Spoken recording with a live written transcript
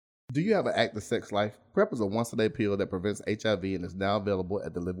Do you have an active sex life? PrEP is a once-a-day pill that prevents HIV and is now available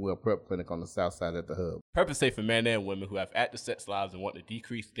at the Living Well PrEP Clinic on the south side at the Hub. PrEP is safe for men and women who have active sex lives and want to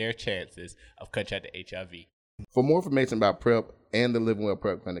decrease their chances of contracting HIV. For more information about PrEP and the Living Well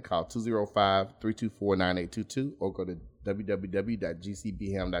PrEP Clinic, call 205-324-9822 or go to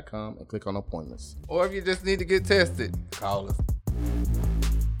www.gcbham.com and click on appointments. Or if you just need to get tested, call us.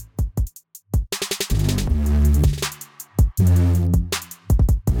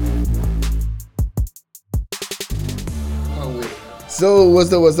 So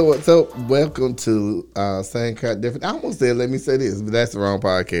what's up? Welcome to Same Crap Different. I almost said let me say this, but that's the wrong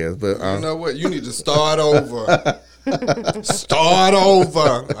podcast. But you know what? You need to start over. Start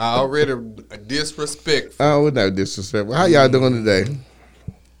over. I already disrespectful. Oh, we're not disrespectful. How y'all doing today?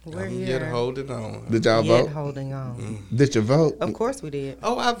 We're I'm here. yet holding on. Did y'all vote? Holding on. Did you vote? Of course we did.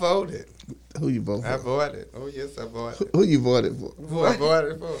 Oh, I voted. Who you voted for? I voted. Oh, yes, I voted. Who you voted for? Who I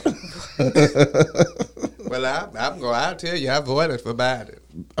voted for? Well, I'll tell you, I voted for Biden.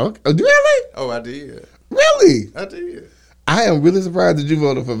 Okay. Oh, really? Oh, I did. Really? I did. I am really surprised that you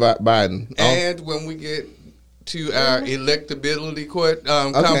voted for Biden. And when we get to our electability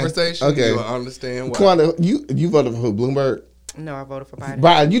conversation, you'll understand why. Quanta, you voted for who? Bloomberg? No, I voted for Biden.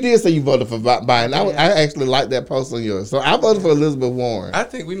 Biden, you did say you voted for Biden. I actually liked that post on yours. So I voted for Elizabeth Warren. I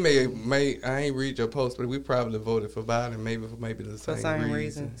think we may I ain't read your post, but we probably voted for Biden maybe for the same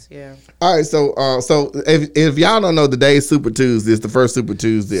reasons. Yeah. All right, so if y'all don't know, today's Super Tuesday is the first Super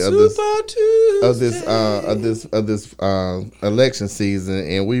Tuesday of this election season,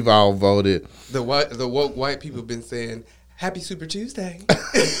 and we've all voted. The woke white people have been saying, Happy Super Tuesday. Them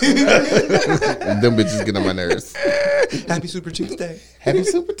bitches get on my nerves. Happy Super Tuesday. Happy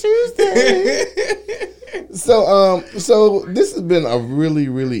Super Tuesday. So this has been a really,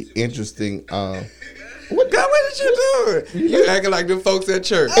 really interesting. What did you do? You acting like them folks at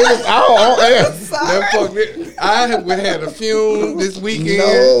church. It was all on air. We had a fume this weekend.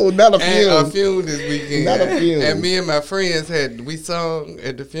 No, not a fume. And a fume this weekend. Not a fume. And me and my friends we sung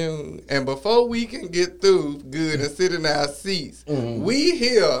at the fume. And before we can get through good and sit in our seats, we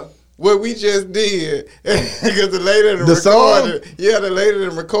hear what we just did. Because the lady that recorded it. Yeah, the lady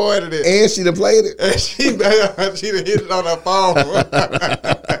that recorded it. And she done played it. And she done hit it on her phone.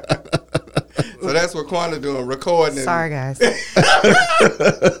 So that's what Quanta doing, recording. Sorry, guys.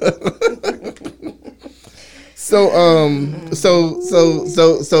 So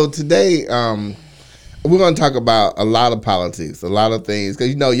today we're gonna talk about a lot of politics, a lot of things,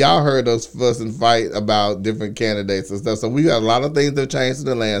 because y'all heard us fuss and fight about different candidates and stuff. So we got a lot of things that have changed in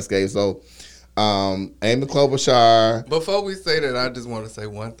the landscape. So Amy Klobuchar. Before we say that, I just want to say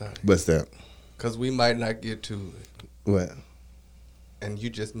one thing. What's that? Because we might not get to it. What? And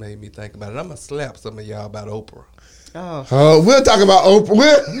you just made me think about it. I'm going to slap some of y'all about Oprah. Oh, we'll talk about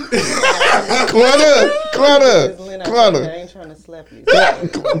Oprah. Clutter. I ain't trying to slap you.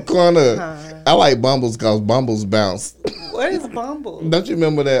 Clutter. I like Bumbles because Bumbles bounce. What is Bumbles? Don't you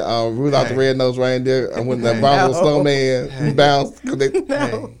remember that Rudolph the Red-Nosed Reindeer when the Bumble snowman bounced?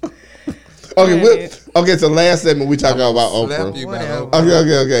 No. Okay, so last segment we talk about Oprah.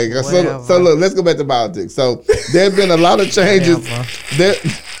 Okay. So look, let's go back to politics. So there have been a lot of changes.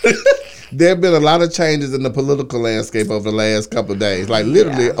 There have been a lot of changes in the political landscape over the last couple of days. Like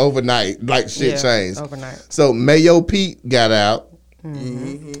literally overnight, like shit changed. Overnight. So Mayo Pete got out.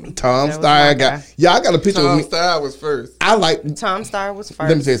 Mm-hmm. Tom Steyer got. Yeah, I got a picture. Tom Steyer was first. Tom Steyer was first.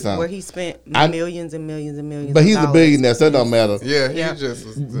 Let me say something. Where he spent millions and millions and millions. But he's a billionaire, so it don't matter. Yeah, he just.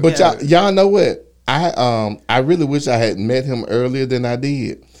 Was, but y'all know what? I really wish I had met him earlier than I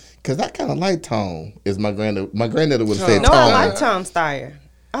did, because I kind of like Tom. Is my granddad? My granddad would say Tom. No, I like Tom Steyer.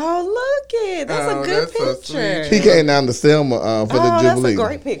 Oh, look it! That's a good picture. He came down to Selma for the Jubilee. That's a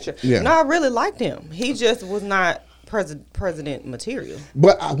great picture. Yeah. No, I really liked him. He just was not president material.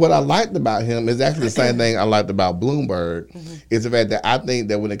 But what I liked about him is actually the same thing I liked about Bloomberg. Is the fact that I think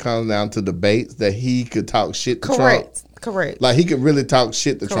that when it comes down to debates, that he could talk shit to Trump. Correct. Like he could really talk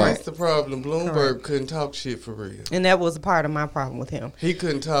shit to Trump. That's the problem. Bloomberg couldn't talk shit for real. And that was a part of my problem with him. He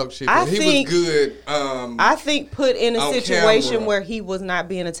couldn't talk shit. He was good. I think put in a situation where he was not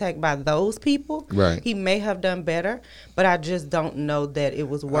being attacked by those people, right, he may have done better. But I just don't know that it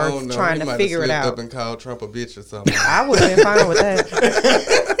was worth trying to figure it out. Up and call Trump a bitch or something. I would have been fine with that.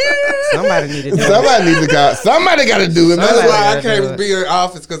 Somebody need to do it. Somebody got to do it. That's why I can't be in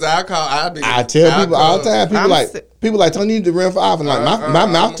office, because I tell people all the time. People People like, Tony, you need to run for office. Like, my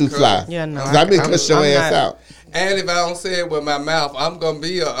mouth too fly. Yeah, no. Because I've been cuss your ass out. And if I don't say it with my mouth, I'm going to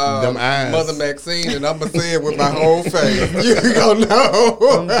be a Mother Maxine, and I'm going to say it with my whole face. You going to know.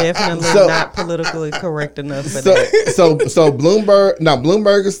 I'm definitely not politically correct enough for that. So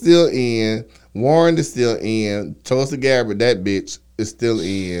Bloomberg is still in. Warren is still in. Tulsi Gabbard, that bitch, is still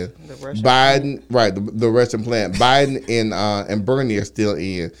in. Biden, right, the Russian plant. Biden and Bernie are still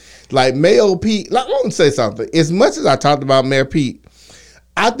in. Like, Mayor Pete, like, I want to say something. As much as I talked about Mayor Pete,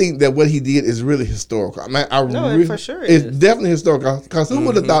 I think that what he did is really historical. I mean, for sure it's definitely historical. Because who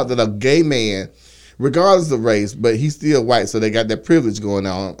would have thought that a gay man, regardless of race, but he's still white, so they got that privilege going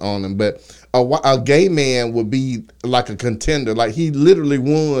on him. But a gay man would be like a contender. Like, he literally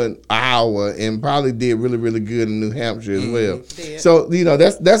won Iowa and probably did really, really good in New Hampshire as well. Yeah. So,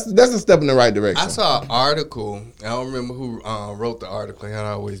 that's a step in the right direction. I saw an article. I don't remember who wrote the article. I'd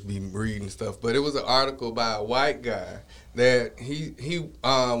always be reading stuff. But it was an article by a white guy that he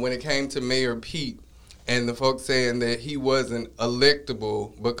when it came to Mayor Pete, and the folks saying that he wasn't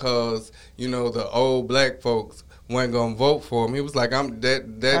electable because, the old black folks weren't gonna vote for him. He was like, that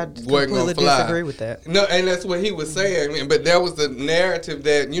wasn't gonna fly. I disagree with that. No, and that's what he was saying. But that was the narrative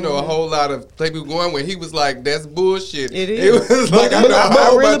that a whole lot of people going with. He was like, that's bullshit. It is. It was like, I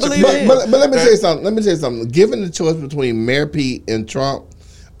really believe it. But let me tell you something. Given the choice between Mayor Pete and Trump,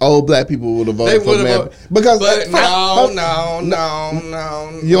 old black people would have voted for Mayor Pete. No.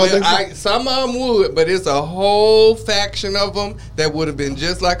 You don't think so? Some of them would, but it's a whole faction of them that would have been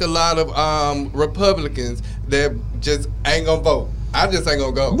just like a lot of Republicans that just ain't gonna vote. I just ain't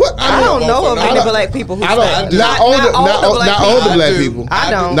gonna go. What? I don't know of any black people who not older black people. I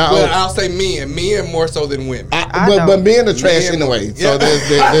don't. I'll say men more so than women. But men are trash anyway. So there's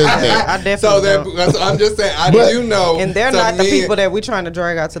that. I definitely don't. I'm just saying, I do know. And they're not the people that we're trying to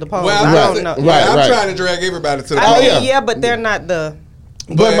drag out to the polls. Well, I don't know. I'm trying to drag everybody to the polls. Yeah, but they're not the...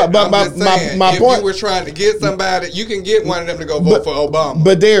 But my point, if you were trying to get somebody, you can get one of them to go vote for Obama.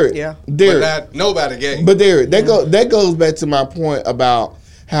 But Derek, but not nobody gay. But Derek, that goes back to my point about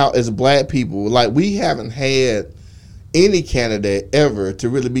how as black people, like, we haven't had any candidate ever to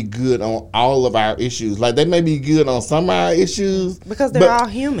really be good on all of our issues. Like, they may be good on some of our issues because they're all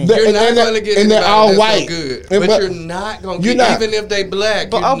human. You're not going to get and they're all white. So good, but you're not going to get even if they black.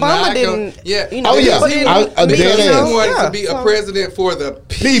 But Obama didn't. He wanted to be a president for the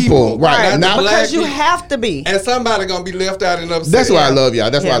people, right? Not because you have to be, and somebody going to be left out and upset. That's why I love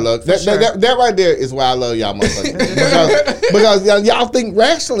y'all. That's why I love that right there is why I love y'all, motherfuckers. because y'all think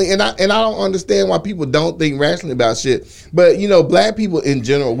rationally, and I don't understand why people don't think rationally about shit. But black people in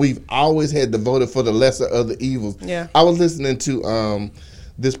general, we've always had to vote for the lesser of the evils. Yeah. I was listening to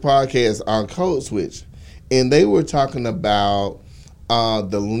this podcast on Code Switch, and they were talking about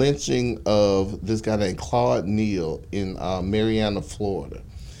the lynching of this guy named Claude Neal in Marianna, Florida.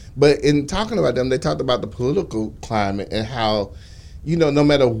 But in talking about them, they talked about the political climate and how, no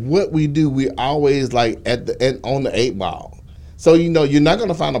matter what we do, we always like on the 8 ball. So, you're not going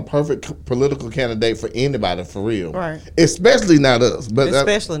to find a perfect political candidate for anybody, for real. Right. Especially not us. But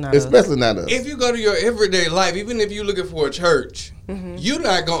Especially not us. If you go to your everyday life, even if you're looking for a church, you're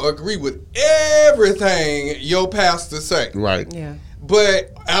not going to agree with everything your pastor say. Right. Yeah.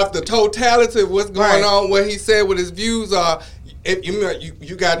 But after totality of what's going on, what he said, what his views are,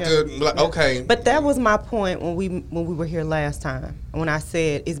 you got to okay. But that was my point when we were here last time. When I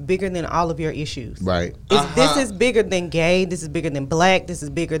said it's bigger than all of your issues. Right. This is bigger than gay. This is bigger than black. This is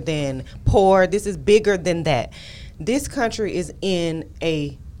bigger than poor. This is bigger than that. This country is in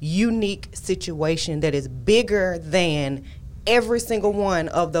a unique situation that is bigger than every single one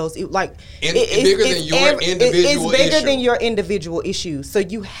of those. Like it's bigger than your individual. It's bigger than your individual issues. So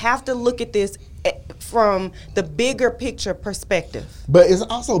you have to look at this from the bigger picture perspective. But it's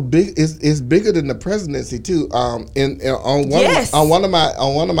also big. It's bigger than the presidency too. On one of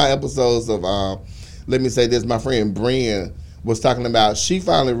my episodes of let me say this, my friend Brian was talking about. She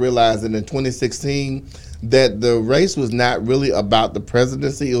finally realized that in 2016 that the race was not really about the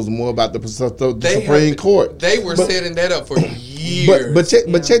presidency. It was more about the Supreme Court. They were setting that up for years. But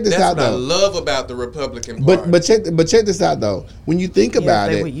check this out though. That's what I love about the Republican Party. But check this out though. When you think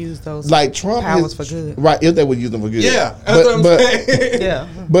about it, they would use those like Trump powers for good. Right, if they would use them for good. Yeah, that's what I'm saying. Yeah.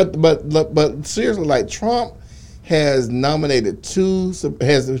 But seriously, like Trump has nominated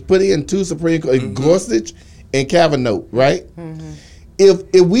has put in 2 Supreme Court, Gorsuch and Kavanaugh, right? Mm-hmm.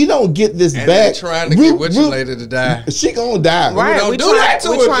 if we don't get this and back, trying to get what's your lady to die. She gonna die. Right? Don't do that to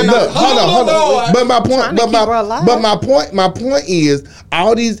her. Hold on. But my point is,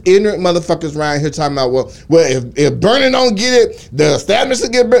 all these ignorant motherfuckers around here talking about, well, if Bernie don't get it, the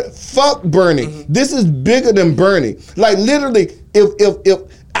establishment get burnt. Fuck Bernie. Mm-hmm. This is bigger than Bernie. Like literally,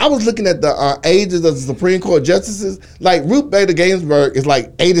 if I was looking at the ages of the Supreme Court justices, like Ruth Bader Ginsburg is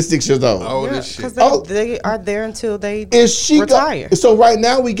like 86 years old. Oh, this shit. Because they are there until they retire. So right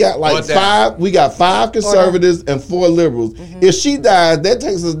now we got like five conservatives and 4 liberals. Mm-hmm. If she dies, that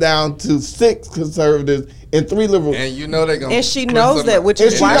takes us down to 6 conservatives and 3 liberals. And you know they're going to... And she knows that, which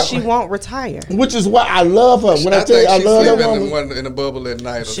is why she won't retire. Which is why I love her. When I tell you I love her woman. In a bubble at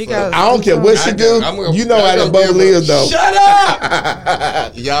night. I don't care what she do. You know how the bubble is, though. Shut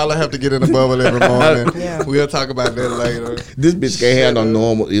up! Y'all have to get in the bubble every morning. Yeah. We'll talk about that later. This bitch can't have no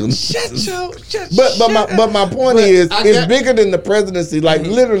normal illness. But my point is, it's bigger than the presidency. Like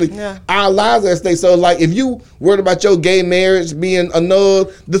literally, our lives are at stake. So like, if you worried about your gay marriage being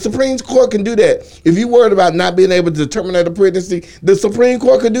annulled, the Supreme Court can do that. If you worried about not being able to terminate a pregnancy, the Supreme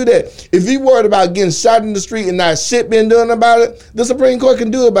Court could do that. If you worried about getting shot in the street and not shit being done about it, the Supreme Court can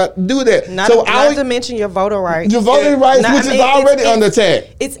do that. Not to mention your voter rights. Your voting rights, which is already under attack.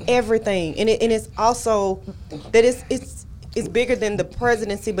 It's everything, and it's also that it's bigger than the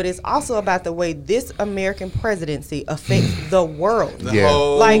presidency, but it's also about the way this American presidency affects the world.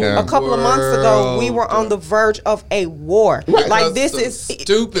 A couple of months ago, we were on the verge of a war. Right. Like this is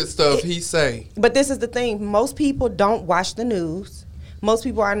stupid stuff he say. But this is the thing: most people don't watch the news. Most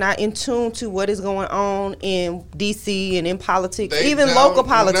people are not in tune to what is going on in D.C. and in politics, even local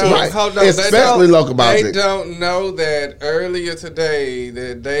politics. Right. Especially local politics. They don't know that earlier today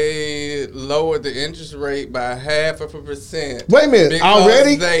that they lowered the interest rate by 0.5%. Wait a minute,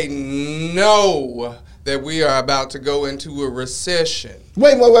 already? They know that we are about to go into a recession.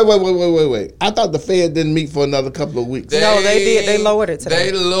 Wait. I thought the Fed didn't meet for another couple of weeks. No, they did. They lowered it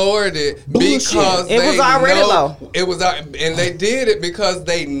today. They lowered it because it was already low. It was, and they did it because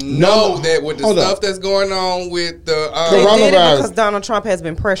they know that with the stuff that's going on with the coronavirus. They did it because Donald Trump has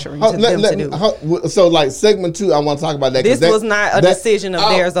been pressuring them to do. So, like segment 2, I want to talk about that. This was not a decision of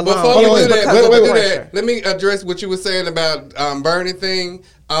theirs alone. Before we do that, let me address what you were saying about Bernie thing.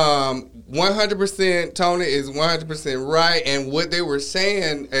 100% Tony is 100% right, and what they were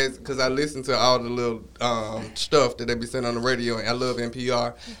saying is because I listened to all the little stuff that they be saying on the radio, and I love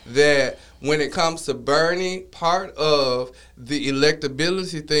NPR, that when it comes to Bernie, part of the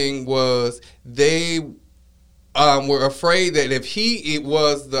electability thing was they were afraid that if he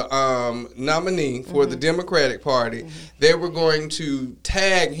was the nominee for the Democratic Party, they were going to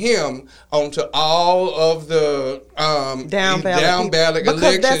tag him onto all of the down ballot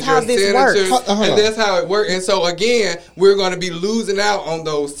elections, that's how this works. And that's how it works. And so again, we're going to be losing out on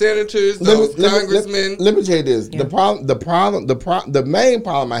those senators, those congressmen. Let me tell you this: the main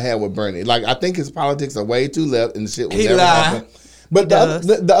problem I had with Bernie, like I think his politics are way too left, and shit was never happening. But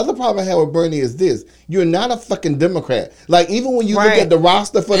the other problem I have with Bernie is this: you're not a fucking Democrat. Like even when you look at the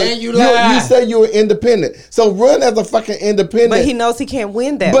roster for you say you're independent. So run as a fucking independent. But he knows he can't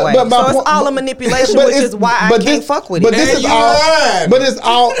win that way. So it's all a manipulation, which is why I can't fuck with it. But this is all. But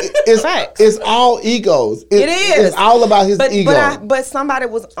it's all egos. It is. It's all about his ego. But somebody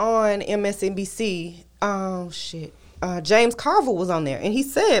was on MSNBC. Oh shit. James Carville was on there, and he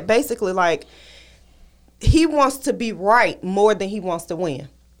said basically like, he wants to be right more than he wants to win.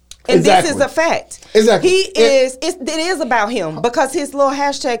 And this is a fact. Exactly. It is about him because his little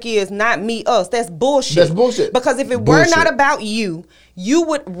hashtag is not me, us. That's bullshit. That's bullshit. Because if it were not about you, you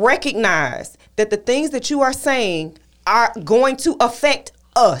would recognize that the things that you are saying are going to affect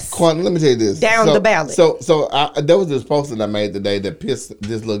us. Quentin, let me tell you this. Down the ballot. So there was this post that I made today that pissed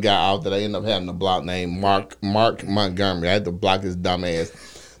this little guy off that I ended up having to block named Mark Montgomery. I had to block his dumb ass.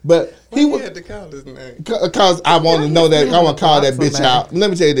 But he had to call his name because I want to know that I want to call that bitch out.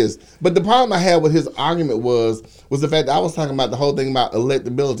 Let me tell you this. But the problem I had with his argument was the fact that I was talking about the whole thing about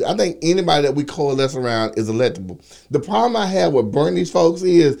electability. I think anybody that we coalesce around is electable. The problem I have with Bernie's folks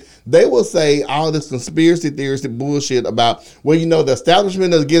is they will say all this conspiracy theories and bullshit about, well, you know, the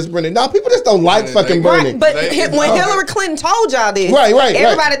establishment is against Bernie. No, people just don't like fucking Bernie. Right, but when Hillary Clinton told y'all this,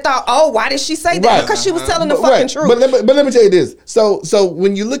 everybody thought, oh, why did she say that? Because she was telling the fucking truth. But let me tell you this. So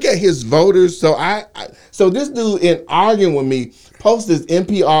when you look at his voters, so this dude in arguing with me posted this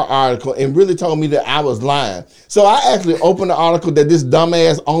NPR article and really told me that I was lying. So I actually opened the article that this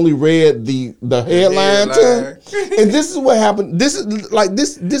dumbass only read the headline to. And this is what happened. This is like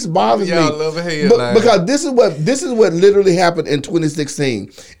this bothers me. Y'all love a headline. Because this is what literally happened in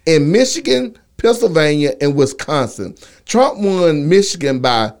 2016. In Michigan, Pennsylvania, and Wisconsin. Trump won Michigan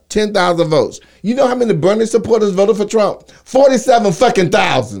by 10,000 votes. You know how many Bernie supporters voted for Trump? 47 fucking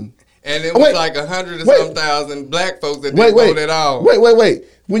thousand. And it was like 100 or some thousand black folks that didn't vote at all. Wait.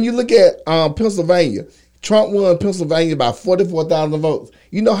 When you look at Pennsylvania, Trump won Pennsylvania by 44,000 votes.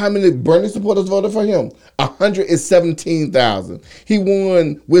 You know how many Bernie supporters voted for him? 117,000. He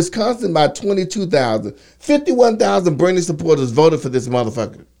won Wisconsin by 22,000. 51,000 Bernie supporters voted for this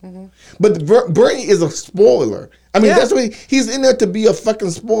motherfucker. Mm-hmm. But Bernie is a spoiler. I mean, that's what he's in there to be a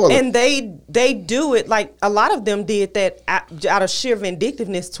fucking spoiler. And they do it like a lot of them did that out of sheer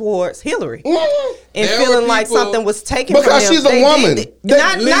vindictiveness towards Hillary, and feeling like something was taken from them. Because she's a woman.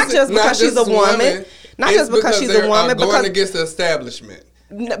 Not just because she's a woman. Not just because she's a woman. Going against the establishment.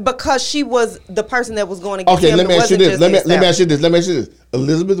 Because she was the person that was going against him. Okay, let me ask you this. Let me ask you this.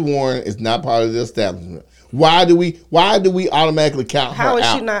 Elizabeth Warren is not part of the establishment. Why do we automatically count her out? How is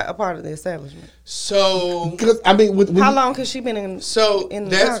she not a part of the establishment? So, because I mean, how long has she been in? So in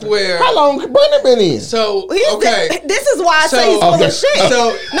that's Congress? where. How long has Bernie been in? So this is why I say he's full of shit.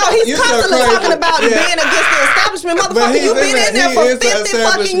 So, no, he's constantly talking about being against the establishment, motherfucker. You've been in there for 50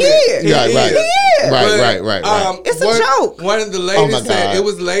 fucking years. Right. He is. Right. It's a joke. One of the ladies said it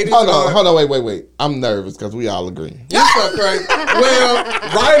was ladies. Hold on, wait. I'm nervous because we all agree. You're so crazy. Well,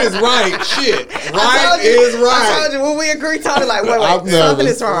 right is right. Shit, right is right. I told you when we agree, Tony, like wait, I'm something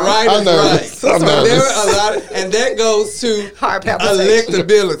nervous. is wrong. Right is right. I'm There nervous. are a lot, and that goes to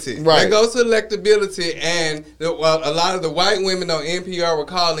electability. Right. That goes to electability, and a lot of the white women on NPR were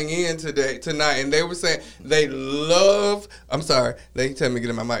calling in tonight, and they were saying they love. I'm sorry, they tell me to get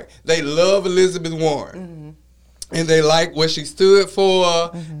in my mic. They love Elizabeth Warren. Mm-hmm. And they like what she stood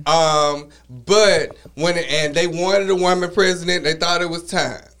for, but and they wanted a woman president, they thought it was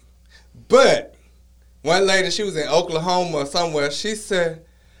time. But one lady, she was in Oklahoma or somewhere, she said,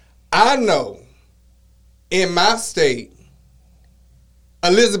 I know in my state,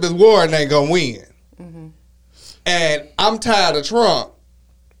 Elizabeth Warren ain't gonna win. Mm-hmm. And I'm tired of Trump.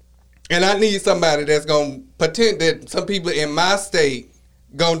 And I need somebody that's gonna pretend that some people in my state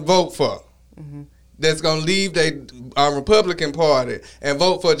gonna vote for. Mm-hmm. That's going to leave the Republican Party and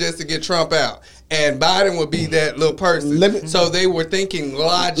vote for just to get Trump out. And Biden would be that little person. So they were thinking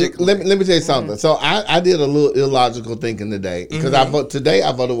logically. Let me tell you something. So I did a little illogical thinking today because I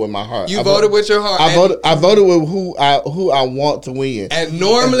voted with my heart. You voted with your heart. I voted with who I want to win. And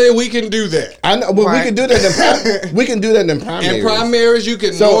normally we can do that. I know, but we can do that. We can do that in primaries. In primaries, you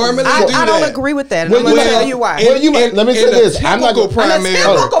can normally do that. I don't agree with that. And I'm going to tell you why. Let me say this. I'm not going to primary. In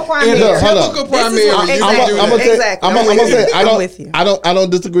a typical primary, I'm gonna say I don't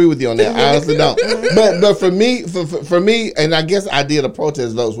disagree with you on that. I honestly don't. But for me, and I guess I did a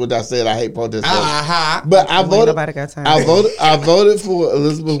protest vote, which I said I hate protest votes. But I voted for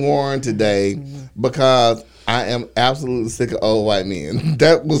Elizabeth Warren today because I am absolutely sick of old white men.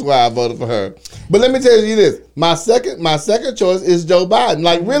 That was why I voted for her. But let me tell you this: my second choice is Joe Biden.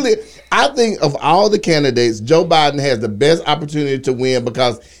 Like really, I think of all the candidates, Joe Biden has the best opportunity to win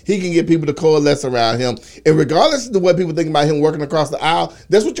because he can get people to coalesce around him. And regardless of what people think about him working across the aisle,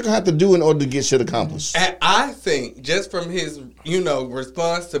 that's what you're gonna have to do in order to get shit accomplished. And I think just from his,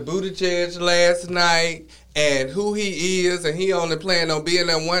 response to Buttigieg last night and who he is, and he only planned on being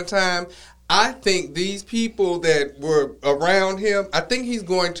there one time. I think these people that were around him, I think he's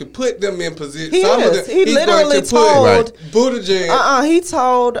going to put them in position. He literally told Buttigieg. He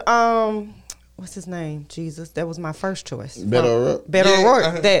told what's his name? Jesus, that was my first choice. Beto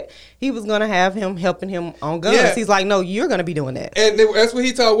O'Rourke. That he was gonna have him helping him on guns. Yeah. He's like, no, you're gonna be doing that. And that's what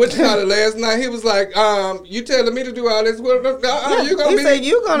he told last night. He was like, you telling me to do all this? Well, you're gonna be. Said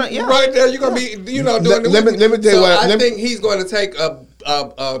you're gonna right there. You're gonna be, doing. Let me tell you what. I think he's going to take a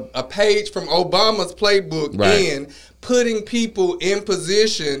page from Obama's playbook in putting people in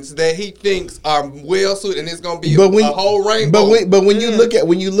positions that he thinks are well suited, and it's going to be a whole rainbow. But when you look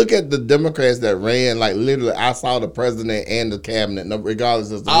at the Democrats that ran, like literally, I saw the president and the cabinet, regardless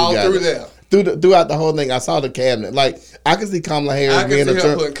of the all through there. Throughout the whole thing, I saw the cabinet. Like I can see Kamala Harris being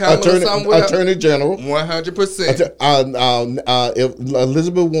attorney general, 100%.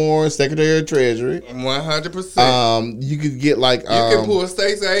 Elizabeth Warren, Secretary of Treasury, 100%. You could get like you can pull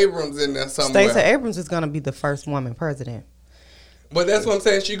Stacey Abrams in there somewhere. Stacey Abrams is going to be the first woman president. But that's what I'm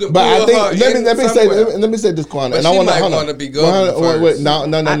saying. She could. But I think let me say this, Quana. And I want to be governor first.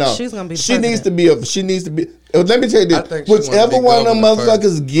 No. She's gonna be. She needs to be. Let me tell you this. Whichever one of them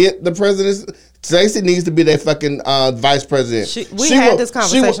motherfuckers get the presidency, Stacey needs to be their fucking vice president. We had this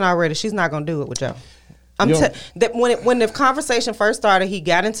conversation already. She's not gonna do it with Joe. That when the conversation first started, he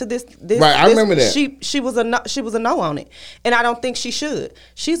got into this. Right, I remember that. She was a no on it, and I don't think she should.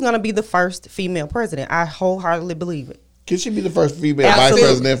 She's gonna be the first female president. I wholeheartedly believe it. Can she be the first female vice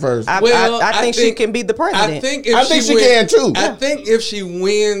president first? I think she can be the president. I think she can too. I think if she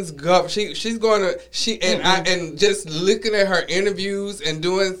wins, she's going to and just looking at her interviews and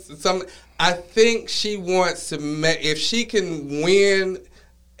doing some. I think she wants to if she can win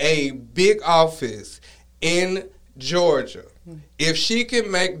a big office in Georgia, if she can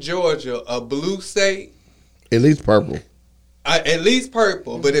make Georgia a blue state, at least purple. At least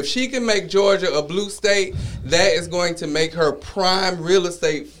purple, but if she can make Georgia a blue state, that is going to make her prime real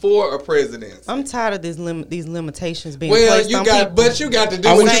estate for a presidency. I'm tired of these limitations being placed on people. But you got to do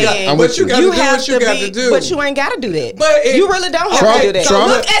what you got to do. But you ain't got to do that. But you really don't have to do that.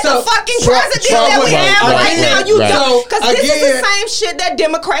 Look at the fucking president that we have right now. You don't, because this is the same shit that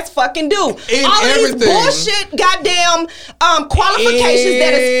Democrats fucking do. All of these bullshit, goddamn qualifications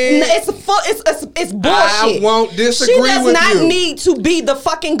that it's bullshit. I won't disagree with you. Need to be the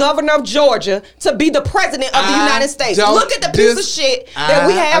fucking governor of Georgia to be the president of the United States. Look at the piece of shit that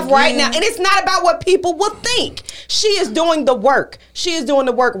we have right now. And it's not about what people will think. She is doing the work. She is doing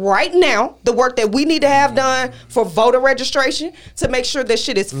the work right now, the work that we need to have done for voter registration to make sure that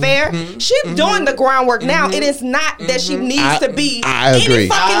shit is fair. She's doing the groundwork now. It is not that she needs to be any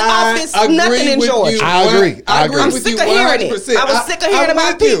fucking office, nothing in Georgia. I agree. I'm sick of hearing it. I was sick of hearing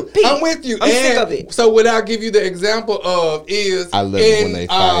about Pete. I'm with you. I'm sick of it. So what I'll give you the example of is I love it when they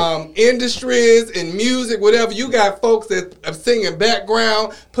fight. Industries and music, whatever. You got folks that are singing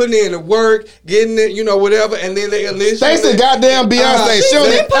background, putting in the work, getting it, whatever, and then they listen. Thanks to goddamn Beyonce.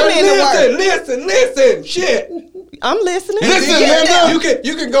 Listen, shit. I'm listening. Listen,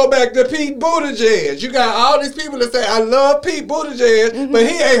 you can go back to Pete Buttigieg. You got all these people that say, I love Pete Buttigieg, but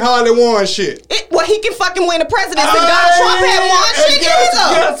he ain't hardly won shit. He can fucking win the presidency. Donald Trump had won shit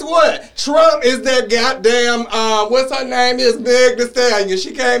either. Guess what? Trump is that goddamn, what's her name is, Meg Thee Stallion.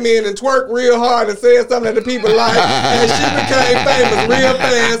 She came in and twerked real hard and said something that the people liked, and she became famous real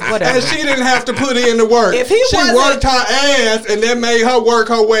fast, and she didn't have to put in the work. She worked her ass, and that made her work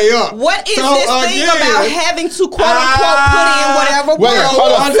her way up. What is this thing about having to quote unquote put in whatever work?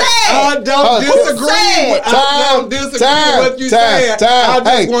 I don't disagree with what you said. I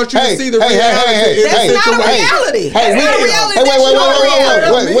just want you to see the reality. That's not a reality. That's not a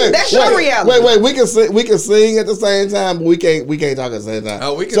reality. That's your reality. Wait. We can sing at the same time, but we can't talk at the same time.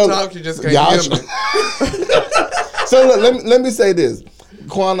 Oh, we can talk. You just can't hear me. So look, let me say this,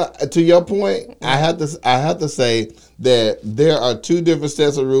 Quana. To your point, I have to say that there are two different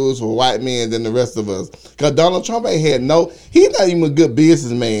sets of rules for white men than the rest of us. Because Donald Trump ain't had he's not even a good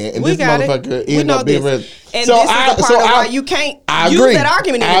businessman, and this motherfucker ended up being president. And so this is the part why you can't use that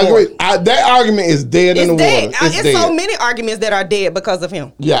argument anymore. I agree. That argument is dead in the water. It's dead. So many arguments that are dead because of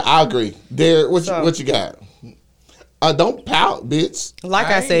him. Yeah, I agree. What you got? Don't pout, bitch. Like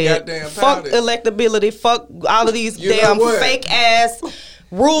I said, fuck electability. Fuck all of these damn fake ass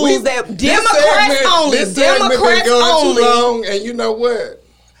rules that Democrats only. This segment been going too long, and you know what?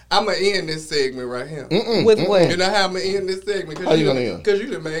 I'm going to end this segment right here. With what? You know how I'm going to end this segment? How you going to end? Because you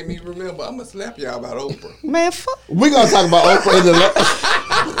done made me remember. I'm going to slap y'all about Oprah. Man, fuck. We're going to talk about Oprah in the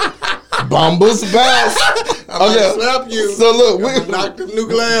Bumbles bounce. I'm going to slap you. So look, we knock the new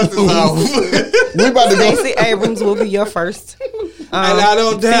glasses off. We about to go. Stacey Abrams will be your first and I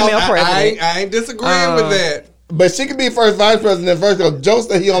don't doubt. female president. I ain't disagreeing with that. But she could be first vice president first, because Joe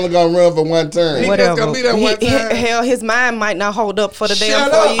said he only gonna run for one term. He just gonna be that one time. Hell, his mind might not hold up for the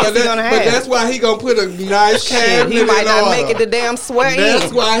damn 4 years he's gonna have. But that's why he gonna put a nice cabinet. He might not make it the damn swear in.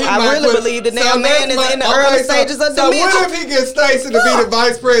 That's why he I really believe the damn man is in the early stages of dementia. So what if he gets Stacey to be the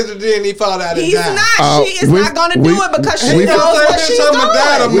vice president and he fall out and die? He's not. She is not gonna do it because she knows what she's doing.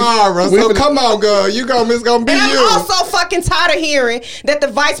 Tomorrow. So come on, girl. It's gonna be you. And I'm also fucking tired of hearing that the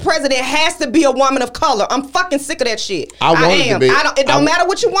vice president has to be a woman of color. I'm fucking sick of that shit. I am. It don't matter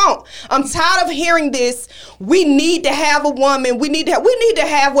what you want. I'm tired of hearing this. We need to have a woman. We need to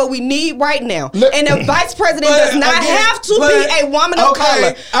have what we need right now. And the vice president does not have to be a woman of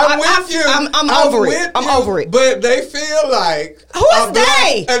color. I'm with you. I'm over it. I'm over it. But they feel like who is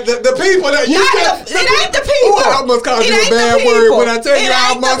they? The people that you it ain't the people. I almost called you a bad word. When I tell you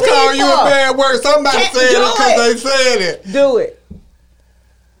I almost called you a bad word, somebody said it because they said it. Do it.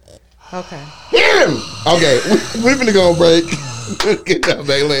 Okay. Hit him. Okay, we're finna go on break. Get that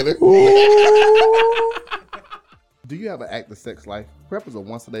back later. Do you have an active sex life? PrEP is a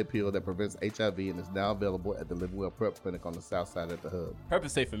once-a-day pill that prevents HIV and is now available at the Living Well PrEP Clinic on the south side at the Hub. PrEP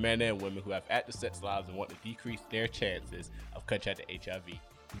is safe for men and women who have active sex lives and want to decrease their chances of contracting HIV.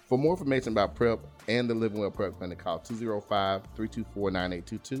 For more information about PrEP and the Living Well PrEP Clinic, call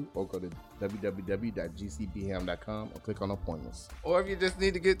 205-324-9822 or go to www.gcbham.com or click on appointments. Or if you just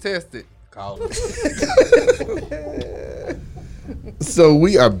need to get tested, call them. So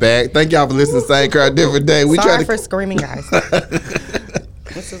we are back. Thank y'all for listening to Same Crowd Different Day. Sorry for screaming, guys.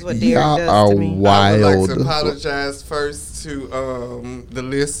 This is what Derek does to me. Wild. I would like to apologize first to the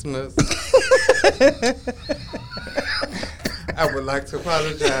listeners. I would like to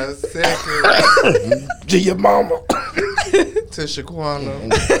apologize second to your mama. To Shaquana.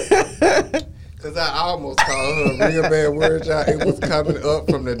 Because I almost called her a real bad word, y'all. It was coming up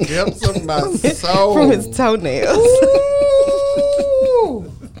from the depths of my soul. From his toenails.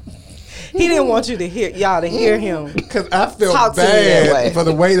 He didn't want you to hear him. Because I felt bad for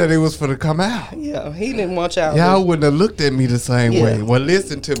the way that it was for to come out. Yeah, he didn't want y'all. Y'all wouldn't have looked at me the same way. Well,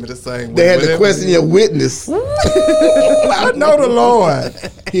 listen to me the same way. They had to question your witness. I know the Lord.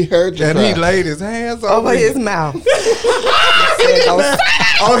 He heard you. And he laid his hands over his mouth.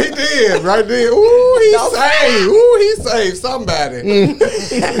 Oh, he did. Right there. Ooh, he saved somebody.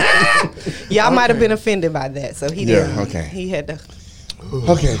 Y'all might have been offended by that. So he didn't. Okay. He had to.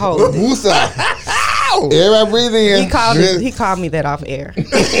 Okay. Hold it. Everybody breathe in. He called me that off air.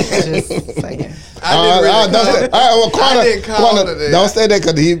 Just saying. I didn't call it that. Don't say that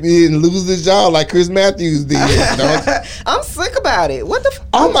because he didn't lose his job like Chris Matthews did. I'm sick about it. What the?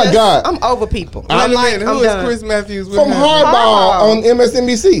 Oh my God! I'm over people. Who is Chris Matthews? From Hardball on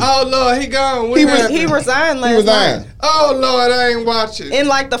MSNBC. Oh Lord, he gone. He resigned last night. Oh Lord, I ain't watching. In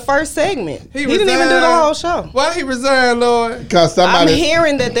like the first segment, he didn't resigned. even do the whole show. Why he resigned, Lord? Because I'm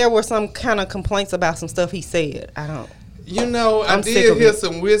hearing that there were some kind of complaints about some stuff he said. I don't. You know, I did hear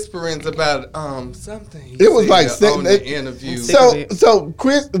some whisperings about something. It was like on the interview. So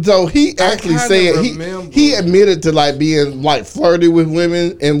Chris, he actually said he admitted to like being like flirty with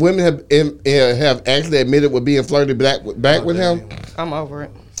women, and women have actually admitted with being flirty back with him. I'm over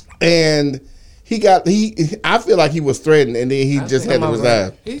it. And I feel like he was threatened, and then he just had to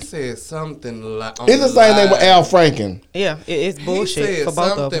resign. He said something like it's the same thing with Al Franken. Yeah, it's bullshit for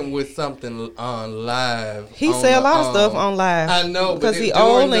both of them. Something on live. He said a lot of stuff on live. I know because he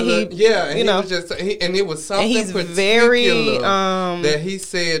old and he and it was something and he's very that he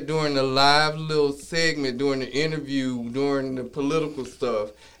said during the live little segment during the interview during the political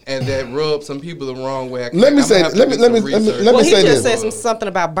stuff. And that rubbed some people the wrong way. Let me say this. He just said something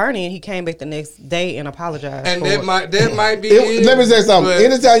about Bernie, and he came back the next day and apologized. And that might be it. Let me say something.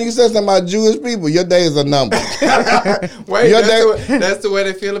 Anytime you say something about Jewish people, your day is a number. Wait, that's the way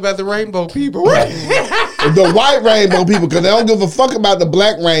they feel about the rainbow people. The white rainbow people, because they don't give a fuck about the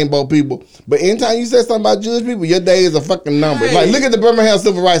black rainbow people. But anytime you say something about Jewish people, your day is a fucking number. Hey. Like, look at the Birmingham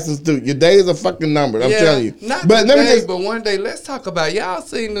Civil Rights Institute. Your day is a fucking number. I'm telling you. But one day, let's talk about y'all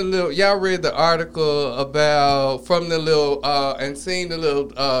seen y'all read the article about from the little and seen the little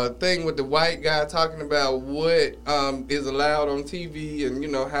thing with the white guy talking about what is allowed on TV and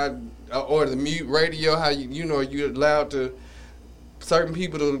how or the mute radio how you're allowed to certain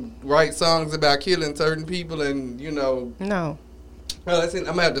people to write songs about killing certain people and no. Well, I'm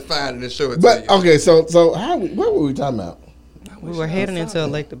gonna have to find it and show it to you. Okay, so what were we talking about? We were heading into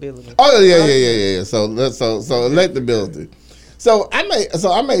electability. Oh yeah. So electability. So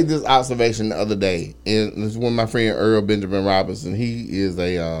I made this observation the other day, and it's when my friend Earl Benjamin Robinson. He is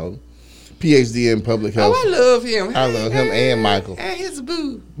a PhD in public health. Oh, I love him. I love him and Michael. And his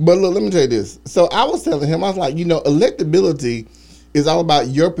boo. But look, let me tell you this. So I was telling him, I was like, electability is all about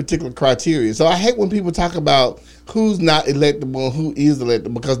your particular criteria. So I hate when people talk about who's not electable and who is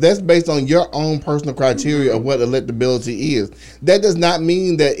electable, because that's based on your own personal criteria of what electability is. That does not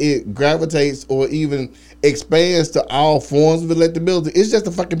mean that it gravitates or even expands to all forms of electability. It's just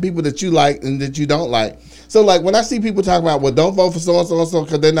the fucking people that you like and that you don't like. So like when I see people talking about, well, don't vote for so and so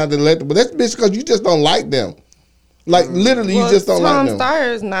because they're not electable, that's because you just don't like them. Like literally, you just don't like them. Tom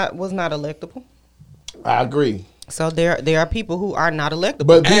Steyer was not electable. I agree. So there are people who are not electable.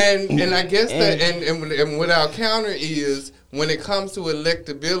 But and I guess and what our counter is, when it comes to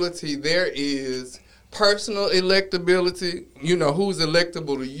electability, there is personal electability, who's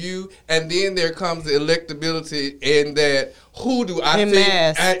electable to you, and then there comes the electability in that who do I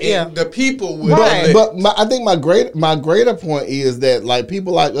think the people would elect. But I think my greater point is that like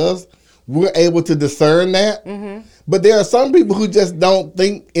people like us, we're able to discern that. Mm-hmm. But there are some people who just don't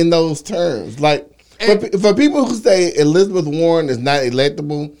think in those terms. Like for people who say Elizabeth Warren is not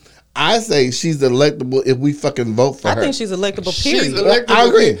electable, I say she's electable if we fucking vote for her. I think she's electable, period. She's electable. I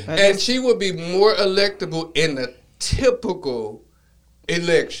agree. And she would be more electable in the typical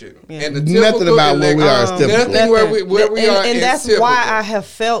election. Yeah. And the nothing about where we are is typical. Nothing where we are and is that's typical. why I have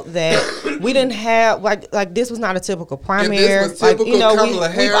felt that we didn't have like this was not a typical primary. If this was typical we've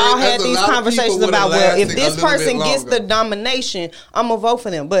all had these conversations about, well, if this person gets the nomination, I'm gonna vote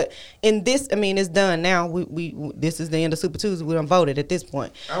for them. But in this, I mean, it's done now. We this is the end of Super Tuesday. We done voted at this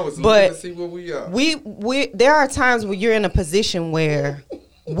point. I was looking to see where we are. We there are times where you're in a position where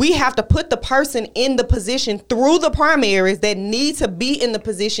we have to put the person in the position through the primaries that need to be in the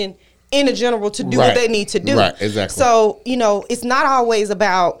position in the general to do what they need to do. Right, exactly. So, it's not always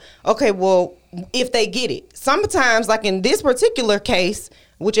about, okay, well, if they get it. Sometimes, like in this particular case,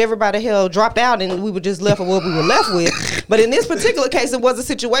 which everybody dropped out and we were just left with what we were left with. But in this particular case, it was a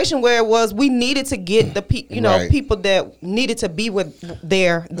situation where we needed to get the people that needed to be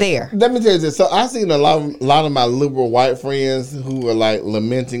there. Let me tell you this. So I seen a lot of my liberal white friends who are like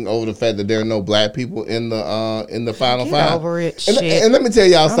lamenting over the fact that there are no black people in the final five. Over it, and let me tell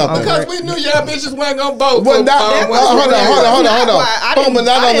y'all something. Because we knew y'all bitches weren't gonna vote. Well, hold on. I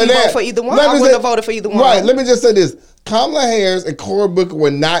didn't vote for either one. I wouldn't have voted for either one. Right. Let me just say this. Kamala Harris and Cory Booker were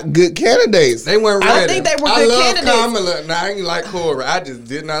not good candidates. They weren't ready. I think they were good candidates. Kamala. No, I ain't like Cory. I just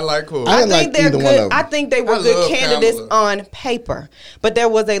did not like Cory. I think they're good. I think they were good candidates on paper, but there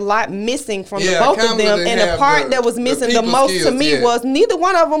was a lot missing from the both of them. And the part that was missing the most to me was neither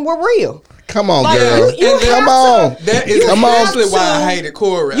one of them were real. Come on, girl. Come on. That is exactly why I hated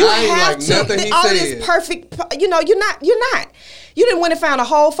Cory. You I ain't have like to. nothing he all said. this perfect. You're not. You didn't went and found a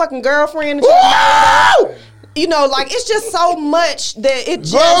whole fucking girlfriend. It's just so much that it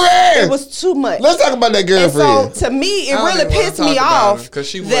was too much. Let's talk about that girlfriend. And so to me, it really pissed me off because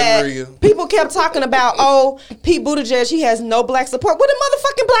she that wasn't real. People kept talking about, Pete Buttigieg, he has no black support. Well, the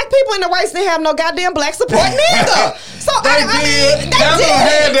motherfucking black people in the race didn't have no goddamn black support neither. So they did. They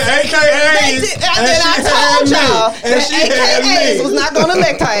had the AKAs. And then I told y'all that AKAs was not going to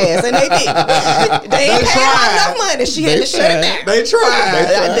elect her ass, and they did. They ain't paid her enough money. She had to shut it down. They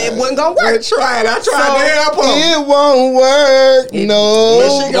tried. It wasn't going to work. They tried. I tried to help her. It won't work. No,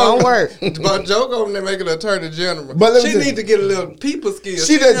 it won't work. But Joe going to make an attorney general. But she need to get a little people skills.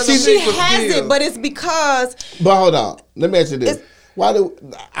 She has it, but it's because. But hold on, let me ask you this: why do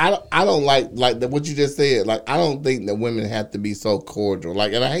I don't like what you just said? Like, I don't think that women have to be so cordial.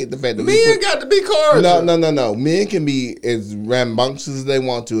 Like, and I hate the fact that men got to be cordial. No. Men can be as rambunctious as they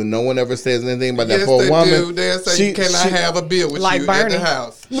want to, and no one ever says anything about that. Yes, for a woman, do. They'll say, "Can I have a beer with you Bernie. at the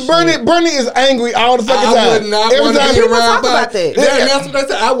house?" Bernie is angry all the fucking time. I would not want to be around about that. That's what I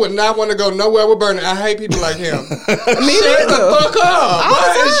said. I would not want to go nowhere with Bernie. I hate people like him. Shut the fuck up.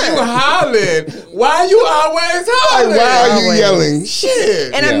 Why is you hollering? Why you always hollering? Why are you yelling?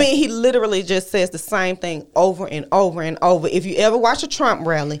 Shit. And I mean, he literally just says the same thing over and over and over. If you ever watch a Trump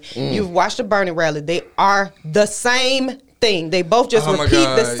rally, you've watched a Bernie rally, they are the same thing. They both just repeat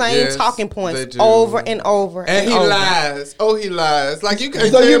the same talking points over and over and he over. lies. Oh, he lies. Like, you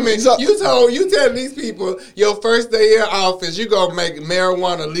can't tell me. You tell these people your first day in office you gonna make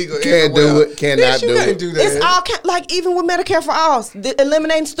marijuana legal. Can't do it. Cannot do it. Can't do that. It's all like even with Medicare for all,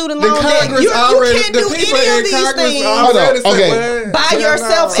 eliminating student loan debt. You can't do any of these things by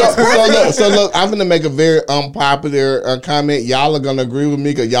yourself. So look, I'm gonna make a very unpopular comment. Y'all are gonna agree with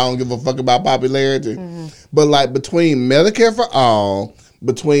me because y'all don't give a fuck about popularity. Mm-hmm. But like between Medicare for all,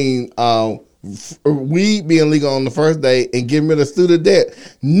 between weed being legal on the first day and getting rid of student debt,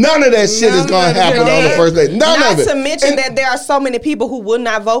 none of that shit is going to happen on the first day. None of it. Not to mention that there are so many people who will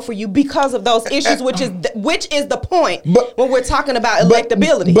not vote for you because of those issues, which is the point when we're talking about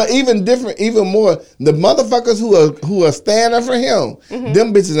electability. But even more, the motherfuckers who are standing for him,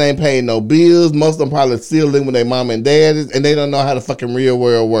 them bitches ain't paying no bills. Most of them probably still living with their mom and dad, and they don't know how the fucking real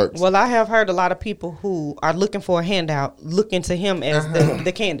world works. Well, I have heard a lot of people who are looking for a handout, looking to him as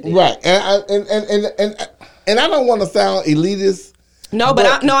the candidate. Right, and I don't want to sound elitist. No, but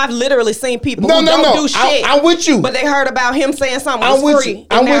I've literally seen people who don't do shit. I'm with you. But they heard about him saying something was free,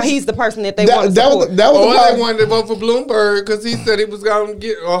 and now he's the person that they want to support. They wanted to vote for Bloomberg because he said he was going to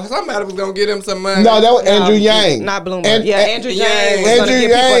get, or somebody was going to get him some money. No, that was Andrew Yang. Not Bloomberg. Andrew Yang was going to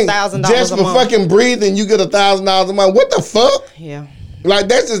give people $1,000 just for fucking breathing, you get $1,000 a month. What the fuck? Yeah. Like,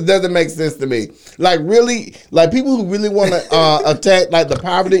 that just doesn't make sense to me. Like, really, like people who really want to attack like the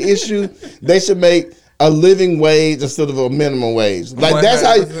poverty issue, they should make a living wage instead of a minimum wage. Like,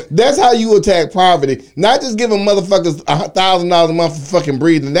 that's how you attack poverty. Not just giving motherfuckers $1,000 a month for fucking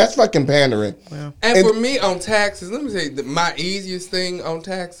breathing. That's fucking pandering. Wow. And for me on taxes, let me say my easiest thing on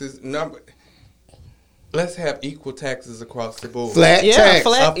taxes, let's have equal taxes across the board. Flat tax.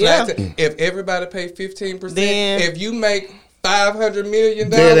 Tax. If everybody pay 15%, if you make $500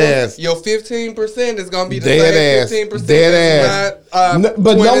 million, your 15% is gonna be the same 15%.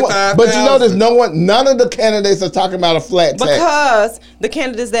 but you notice none of the candidates are talking about a flat tax. Because the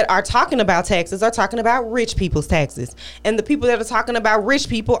candidates that are talking about taxes are talking about rich people's taxes. And the people that are talking about rich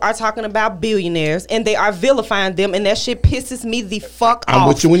people are talking about billionaires, and they are vilifying them, and that shit pisses me the fuck off. I'm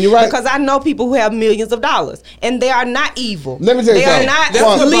with you when you're right. Because I know people who have millions of dollars, and they are not evil. Let me tell you something. They are not That's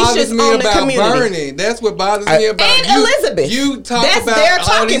what bothers me on about the community. Bernie. That's what bothers me about and Elizabeth. You talk That's about their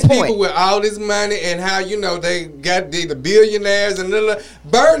all these point. people with all this money and how, you know, they got the billionaires and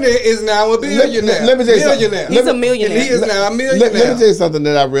Bernie is now a billionaire. Let me tell you something. He's a millionaire. He is now a millionaire. Let me tell you something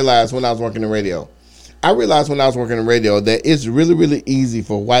that I realized when I was working in radio. That it's really, really easy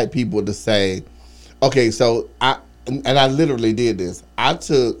for white people to say, okay, so I literally did this. I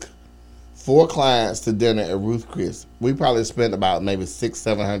took 4 clients to dinner at Ruth Chris. We probably spent about maybe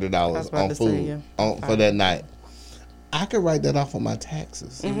 $600-$700 on food for that night. I could write that off on my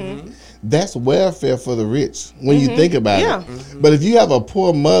taxes. Mm-hmm. That's welfare for the rich when you think about it. Mm-hmm. But if you have a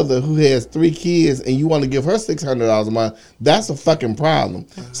poor mother who has 3 kids and you want to give her $600 a month, that's a fucking problem.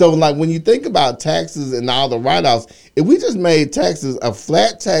 Mm-hmm. So like when you think about taxes and all the write-offs, if we just made taxes a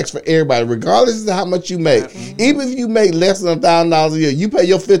flat tax for everybody, regardless of how much you make, even if you make less than $1,000 a year, you pay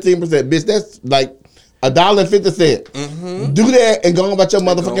your 15%, bitch, that's like $1.50. Mm-hmm. Do that and go about your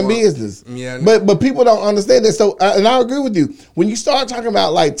motherfucking business. Yeah, but people don't understand that. So and I agree with you. When you start talking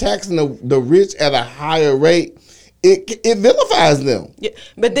about like taxing the rich at a higher rate, it vilifies them. Yeah,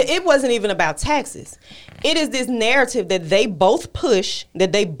 but it wasn't even about taxes. It is this narrative that they both push,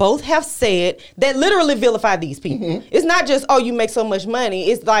 that they both have said, that literally vilify these people. Mm-hmm. It's not just, oh, you make so much money.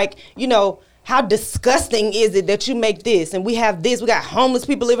 It's like, you know, how disgusting is it that you make this and we have this? We got homeless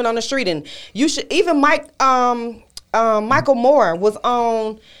people living on the street, and you should even Michael Moore was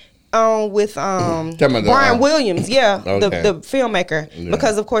on with Brian Williams, the filmmaker,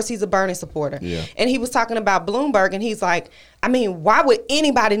 because of course he's a Bernie supporter, and he was talking about Bloomberg, and he's like, I mean, why would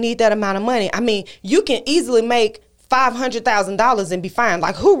anybody need that amount of money? I mean, you can easily make $500,000 and be fine.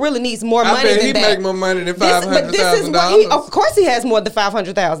 Like, who really needs more money than that? He make more money than $500,000. Of course, he has more than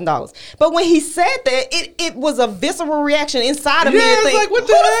 $500,000. But when he said that, it was a visceral reaction inside of me. It's like, what who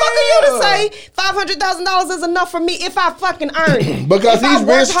the fuck are you to say $500,000 is enough for me if I fucking earned it? Because he's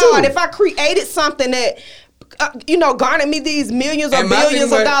rich too. If I created something that garnered me these millions or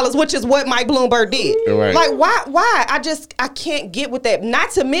billions of dollars, which is what Mike Bloomberg did. Right. Like, why? I can't get with that.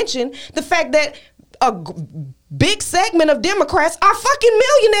 Not to mention the fact that a big segment of Democrats are fucking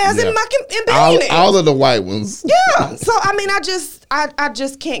millionaires and billionaires. All of the white ones. Yeah. So I mean, I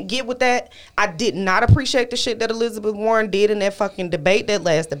just can't get with that. I did not appreciate the shit that Elizabeth Warren did in that fucking debate, that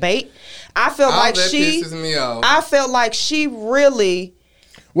last debate. I felt like pisses me off. I felt like she really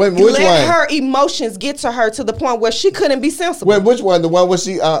let her emotions get to her to the point where she couldn't be sensible. Wait, which one? The one where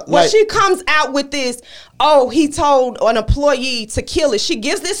she when she comes out with this, oh, he told an employee to kill it. She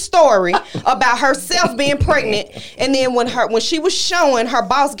gives this story about herself being pregnant, and then when she was showing, her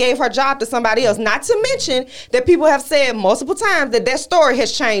boss gave her job to somebody else. Not to mention that people have said multiple times that story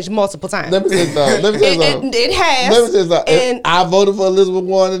has changed multiple times. Let me say something. It has. Let me say something. And I voted for Elizabeth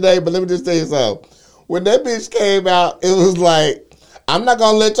Warren today, but let me just tell you something. When that bitch came out, it was like, I'm not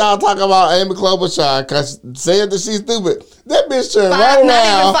going to let y'all talk about Amy Klobuchar because saying that she's stupid. That bitch turned right around.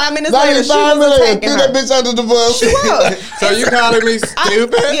 Not even 5 minutes later, she was attacking her. That bitch under the bus. She was. So you calling me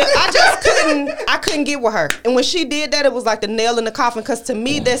stupid? I couldn't get with her. And when she did that, it was like the nail in the coffin, because to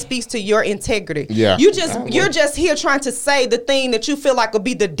me, that speaks to your integrity. Yeah. You're just here trying to say the thing that you feel like will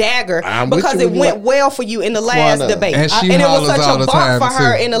be the dagger because it went well for you in the last debate. And it was such a bump for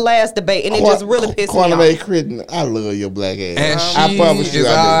her in the last debate, and it just really pissed me off. Critton, I love your black ass. And she is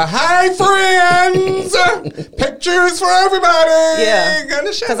hi friends, pictures for everybody. Yeah,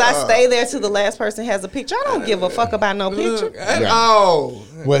 because I stay there till the last person has a picture. I don't give a fuck about no picture at all.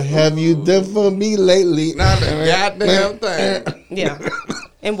 What have you done for me lately? Not a goddamn thing. Yeah.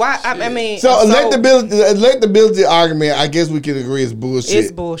 And why? I mean, so electability argument, I guess we can agree, is bullshit.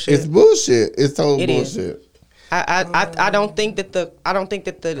 It's bullshit. It's bullshit. It's total bullshit. I don't think that the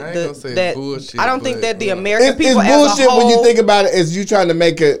American people it's bullshit as a whole, when you think about it, as you trying to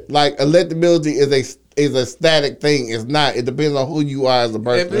make it like electability is a static thing. It's not. It depends on who you are as a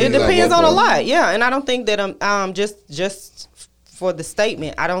person. It depends on a lot, yeah. And I don't think that just for the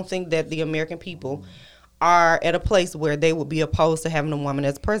statement, I don't think that the American people are at a place where they would be opposed to having a woman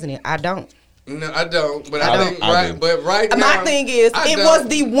as president. I don't. No, I don't. But I think right now, my thing is, it was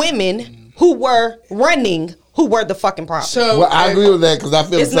the women who were running who were the fucking problem. So I agree with that, because I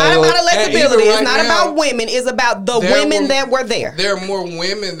feel it's not about electability. It's not about women. It's about the women that were there. There are more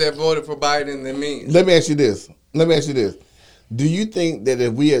women that voted for Biden than men. Let me ask you this. Do you think that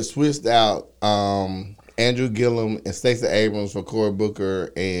if we had switched out Andrew Gillum and Stacey Abrams for Cory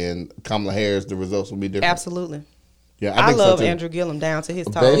Booker and Kamala Harris, the results will be different? Absolutely. Yeah, I think love so too. Andrew Gillum down to his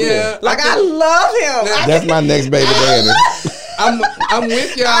toes. Yeah, I love him. That's my next baby daddy. I'm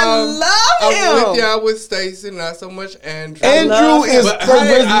with y'all. I love him. I'm with y'all with Stacey, not so much Andrew. Andrew is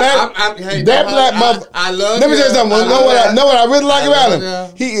charismatic. That black mother. I love. Let me tell you something. Know what I really like about him?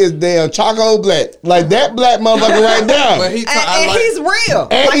 him? He is damn choco black, like that black motherfucker right now. But he's real.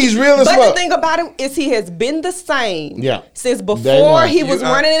 And he's real as fuck. But the thing about him is he has been the same. Yeah. Since before he was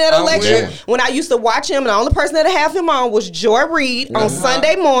running in that election. with. When I used to watch him, and the only person that have him on was Joy Reid on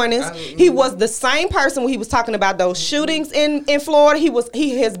Sunday mornings. He was the same person when he was talking about those shootings in Florida.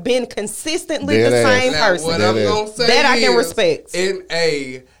 He has been consistently the same person. What I'm gonna say that I can respect. In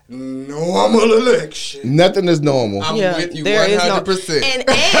a normal election, nothing is normal. I'm with you 100%. And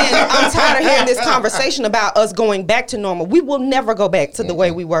I'm tired of hearing this conversation about us going back to normal. We will never go back to the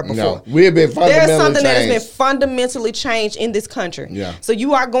way we were before. No, we have been fundamentally There's something that has changed. been fundamentally changed in this country. Yeah. So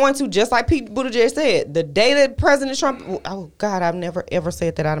you are going to, just like Pete Buttigieg said, the day that President Trump, oh God, I've never ever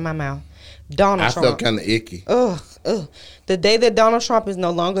said that out of my mouth. Donald Trump. I felt kind of icky. Ugh. The day that Donald Trump is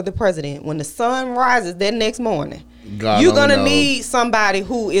no longer the president, when the sun rises that next morning, you're going to need somebody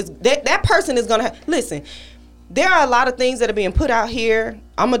who is, that person is going to, listen, there are a lot of things that are being put out here.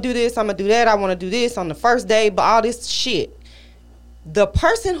 I'm going to do this, I'm going to do that, I want to do this on the first day, but all this shit. The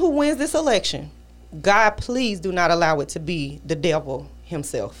person who wins this election, God, please do not allow it to be the devil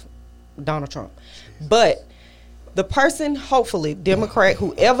himself, Donald Trump. But the person, hopefully, Democrat,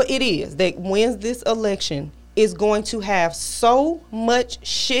 whoever it is that wins this election, is going to have so much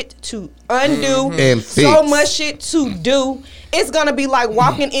shit to undo, and so much shit to do. It's going to be like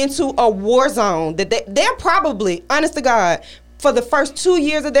walking into a war zone. That they're probably, honest to God, for the first 2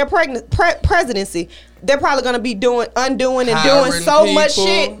 years of their presidency, they're probably going to be undoing and doing so much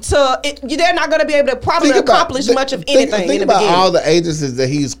shit they're not going to be able to probably accomplish much of anything. Think about all the agencies that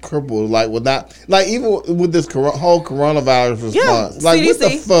he's crippled, even with this whole coronavirus response. Like, CDC. what the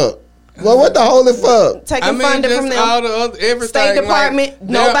fuck? Well, what the holy fuck? Taking funding from them. All the other, everything, State Department.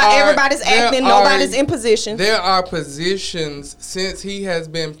 Everybody's acting. Nobody's in position. There are positions since he has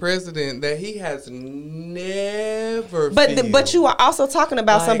been president that he has never. But you are also talking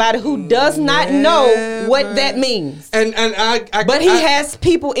about somebody who does not know what that means. And he has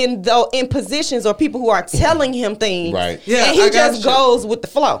people in positions or people who are telling him things. Right. Yeah. And he just goes with the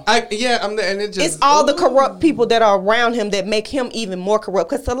flow. It's all the corrupt people that are around him that make him even more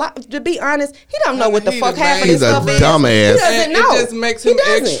corrupt. Because to be honest, he don't know what the fuck half of this stuff is. He's a dumbass. He doesn't know. It just makes him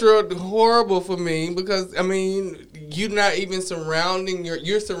extra horrible for me because you're not even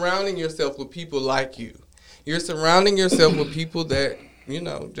you're surrounding yourself with people like you. You're surrounding yourself with people that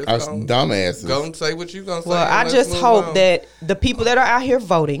just dumbasses. Go and say what you gonna say. Well, I just hope that the people that are out here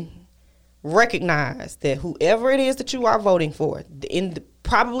voting recognize that whoever it is that you are voting for,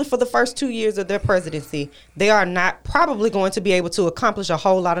 probably for the first 2 years of their presidency, they are not probably going to be able to accomplish a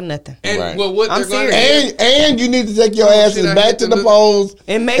whole lot of nothing. And I'm serious. And you need to take your asses back to the polls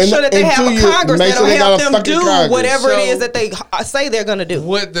and make sure that they have a Congress that'll help them do whatever it is that they say they're going to do.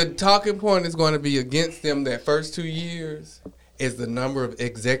 What the talking point is going to be against them that first 2 years is the number of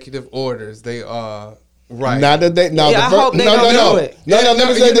executive orders they are. Right. Not that they. No, I hope they don't do it. No. Let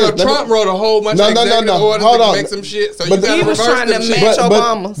me say this. Trump wrote a whole bunch of executive orders to make some shit. So he was trying to match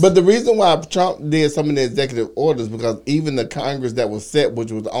Obama's. But the reason why Trump did some of the executive orders because even the Congress that was set,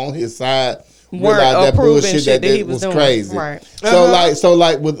 which was on his side, realized that bullshit that he was doing. Crazy. Right. So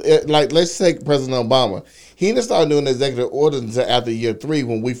let's take President Obama. He didn't start doing executive orders until after year 3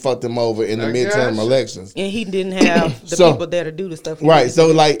 when we fucked him over in the midterm elections. And he didn't have the people there to do the stuff. Right.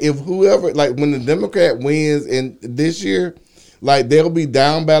 So if whoever, when the Democrat wins in this year, there'll be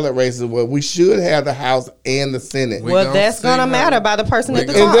down ballot races where we should have the House and the Senate. Well, that's gonna matter by the person at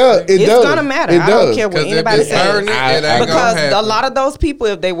the It top. does. It's gonna matter. I don't care what anybody says. Because a lot of those people,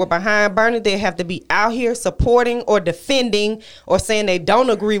 if they were behind Bernie, they have to be out here supporting or defending or saying they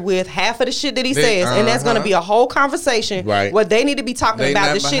don't agree with half of the shit that he says, and that's gonna be a whole conversation where they need to be talking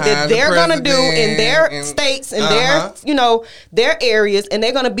about the shit that they're gonna do in their states and their their areas, and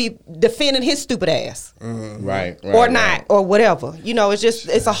they're gonna be defending his stupid ass, right? Or not, or whatever.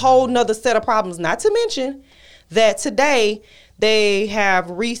 It's a whole nother set of problems. Not to mention that today they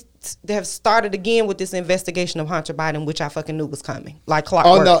have started again with this investigation of Hunter Biden, which I fucking knew was coming. Like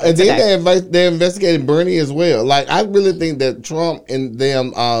clockwork. Oh no, and then they investigated Bernie as well. I really think that Trump and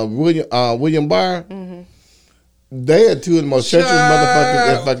them William Barr, They are two of the most treacherous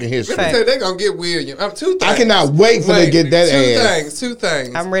motherfuckers in fucking history. They're going to get William. Two things. I cannot wait for them to get that ass. Two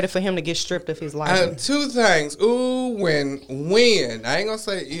things. I'm ready for him to get stripped of his life. Two things. Ooh, when. I ain't going to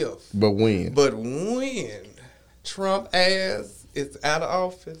say if. But when Trump ass is out of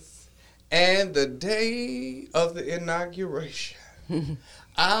office and the day of the inauguration,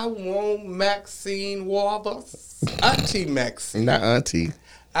 I want Maxine Waters, Auntie Maxine. Not Auntie.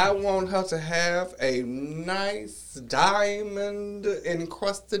 I want her to have a nice diamond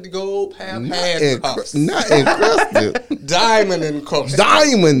encrusted gold handcuffs. Not encrusted. Diamond encrusted.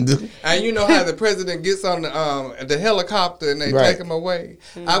 Diamond. And you know how the president gets on the helicopter and they take him away.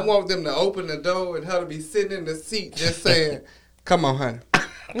 I want them to open the door and her to be sitting in the seat just saying, "Come on, honey."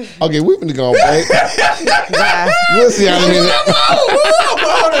 Okay, we're gonna go break. We'll see how many.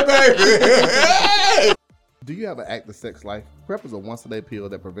 Baby. Do you have an active sex life? PrEP is a once-a-day pill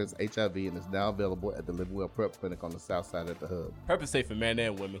that prevents HIV and is now available at the Living Well PrEP Clinic on the south side at the Hub. PrEP is safe for men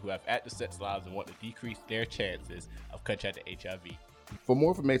and women who have active sex lives and want to decrease their chances of contracting HIV. For more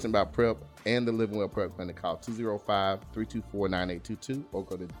information about PrEP and the Living Well PrEP Clinic, call 205-324-9822 or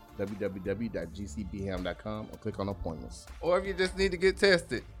go to www.gcbham.com and click on appointments. Or if you just need to get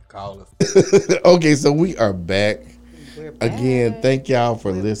tested, call us. Okay, so we are back. Again, thank y'all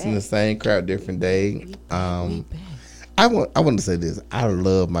for listening to Same Crowd, Different Day. I want to say this. I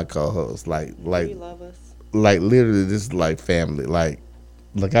love my co-hosts. Like love us. Like literally, this is like family. Like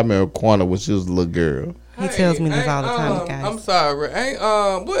I remember Quana when she was a little girl. He tells me this all the time, guys. I'm sorry.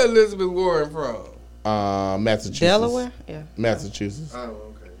 Where Elizabeth Warren from? Massachusetts. Delaware? Yeah. Massachusetts. Oh,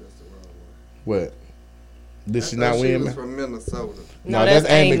 okay. That's the wrong one. What? Did she not win? She was from Minnesota. No, that's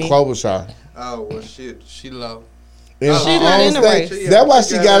Amy Klobuchar. Oh, well, shit. She low. She's not in the race. That's why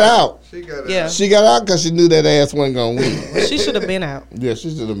she got out. She got out. Yeah. She got out because she knew that ass wasn't going to win. She should have been out. Yeah,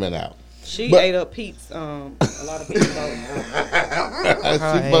 she should have been out. She ate up Pete's, a lot of Pete's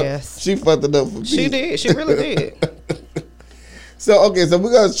vote. She fucked it up for Pete. She did. She really did. So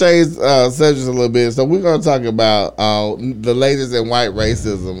we're going to change subjects a little bit. So we're going to talk about the latest in white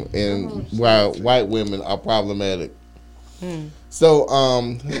racism and why white women are problematic. So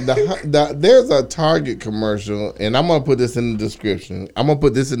there's a Target commercial, and I'm going to put this in the description. I'm going to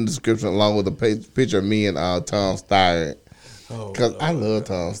put this in the description along with a picture of me and Tom Steyer. Because I love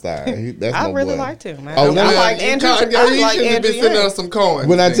Tom Steyer. That's I my really boy. liked him. I like Andrew. I like Andrew. Sending us some coins.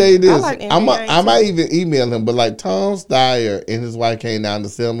 When I tell you this, I might even email him. But like Tom Steyer and his wife came down to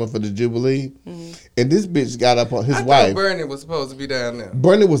Selma for the Jubilee, and this bitch got up on his wife. Thought Bernie was supposed to be down there.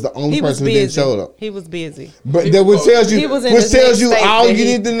 Bernie was the only person who didn't show up. He was busy. But which tells you all you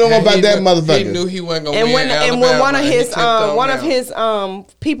need to know about that motherfucker. He knew he wasn't gonna win. And when one of his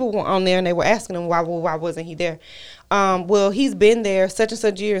people were on there and they were asking him why wasn't he there. Well, he's been there such and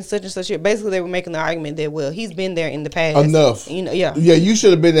such year and such year. Basically, they were making the argument that, well, he's been there in the past. Enough. Yeah, you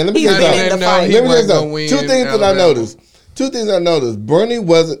should have been there. Let me tell you something. Two things that I noticed. Bernie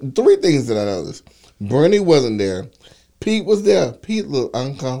wasn't. Three things that I noticed. Bernie wasn't there. Pete was there. Pete looked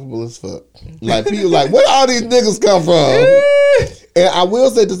uncomfortable as fuck. Like, Pete was like, where all these niggas come from? And I will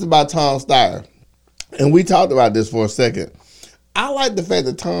say this about Tom Steyer. And we talked about this for a second. I like the fact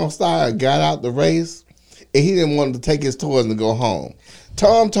that Tom Steyer got out the race and he didn't want to take his toys and go home.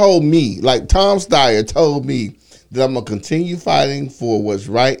 Tom Steyer told me that I'm going to continue fighting for what's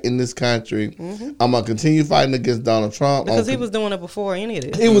right in this country. I'm going to continue fighting against Donald Trump. Because he was doing it before any of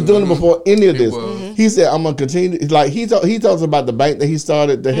this. He was doing it before any of this. He said, I'm going to continue. Like, he talks about the bank that he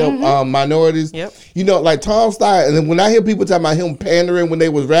started to help minorities. Yep. You know, like Tom Steyer. And then when I hear people talking about him pandering when they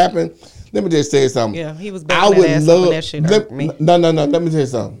was rapping, let me just say something. Yeah, he was begging that ass up and that shit hurt me. No. Let me tell you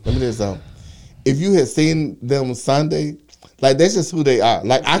something. If you had seen them Sunday, like that's just who they are.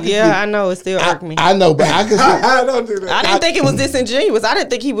 Like I know it still irked me. I know, but I can see. I don't do that. I didn't think it was disingenuous. I didn't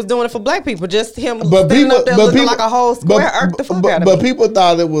think he was doing it for black people. Just him standing up there looking like a whole square irked the fuck out of me. But people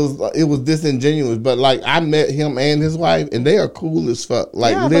thought it was disingenuous. But like I met him and his wife, and they are cool as fuck.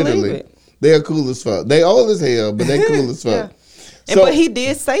 Like literally, they are cool as fuck. They old as hell, but they cool as fuck. But he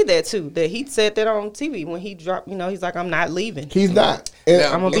did say that too. That he said that on TV when he dropped. You know, he's like, I'm not leaving. He's not. And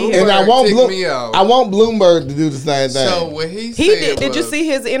I'm gonna be here. And I want Bloomberg to do the same thing. So what he did. Did you see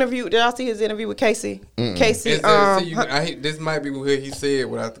his interview? Did y'all see his interview with Casey? Casey. This might be where he said.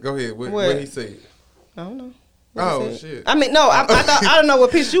 Go ahead. What he said? I don't know. Oh shit! I mean, no, I thought I don't know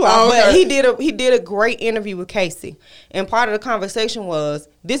what pissed you off, but he did a great interview with Casey, and part of the conversation was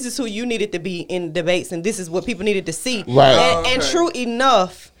this is who you needed to be in debates, and this is what people needed to see. Right. And true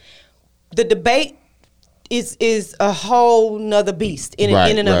enough, the debate is a whole nother beast in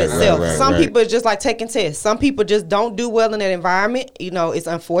and of itself. Some people are just like taking tests. Some people just don't do well in that environment. You know, it's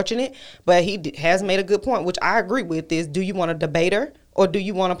unfortunate, but he has made a good point, which I agree with, is do you want a debater? Or do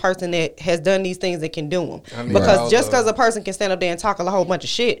you want a person that has done these things that can do them? Because just because a person can stand up there and talk a whole bunch of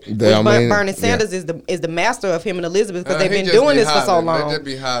shit, Bernie Sanders is the master of him and Elizabeth, because they've been doing this for so long. They just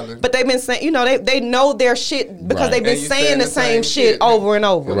be hollering. But they've been saying, you know, they know their shit because they've been saying the same shit over and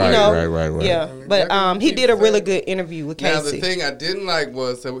over. Right, you know? right. Yeah, but he did a really good interview with Casey. Now the thing I didn't like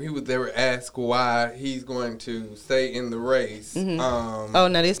was they were asked why he's going to stay in the race. Mm-hmm.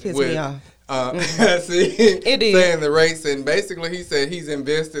 Now this pissed me off. It is saying the race, and basically he said he's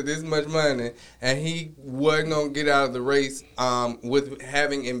invested this much money and he wasn't gonna get out of the race with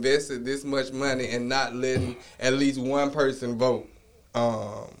having invested this much money and not letting at least one person vote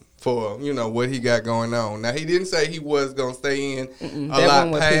for what he got going on. Now he didn't say he was gonna stay in a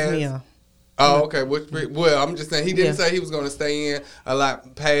lot past. Oh, okay. Well, I'm just saying he didn't say he was gonna stay in a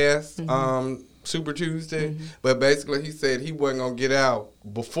lot past Super Tuesday, but basically he said he wasn't gonna get out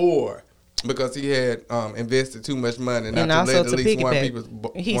before. Because he had invested too much money, and not to let at least one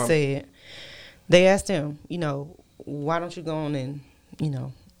people. He said they asked him, why don't you go on and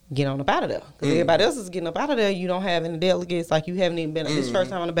get on up out of there? Because everybody else is getting up out of there. You don't have any delegates, like you haven't even been. This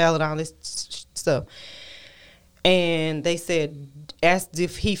first time on the ballot, all this stuff. And they said, asked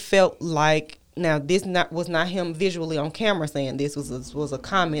if he felt like. Now this was not him visually on camera saying this was a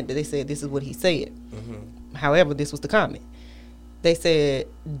comment that they said this is what he said. However, this was the comment. They said,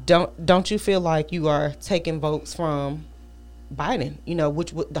 don't you feel like you are taking votes from Biden?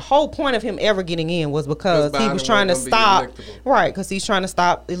 Which the whole point of him ever getting in was because he was trying to stop, because he's trying to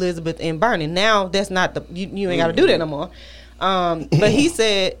stop Elizabeth and Bernie. Now that's not you ain't got to do that no more. But he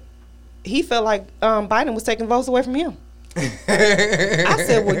said he felt like Biden was taking votes away from him. I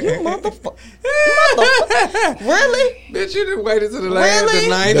said, well, you motherfucker. Really? Bitch, you didn't wait until the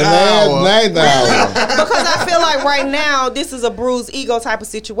ninth hour. Because I feel like right now, this is a bruised ego type of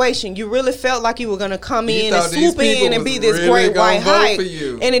situation. You really felt like you were going to come in and swoop in and be this great white hype,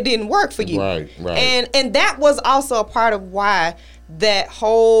 and it didn't work for you. Right. And that was also a part of why that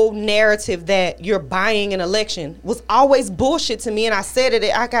whole narrative that you're buying an election was always bullshit to me, and I said it.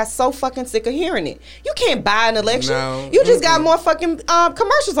 I got so fucking sick of hearing it. You can't buy an election. No. You just got more fucking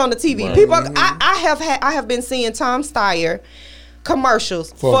commercials on the TV. Right. People, I have been seeing Tom Steyer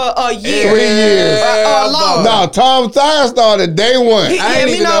commercials for a year. 3 years. No, Tom Steyer started day one. I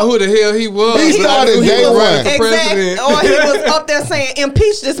didn't even know who the hell he was. He started day one. Exactly. Or he was up there saying,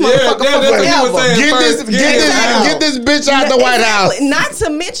 impeach this motherfucker for forever. Get this bitch out the White House. Not to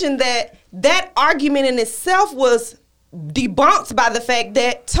mention that argument in itself was debunked by the fact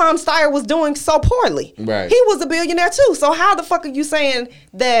that Tom Steyer was doing so poorly. Right. He was a billionaire too. So how the fuck are you saying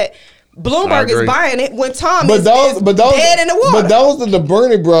that Bloomberg is buying it when Tom is dead in the water? But those are the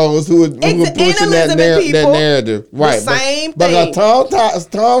Bernie bros who were pushing that narrative. Right. The same thing. Tom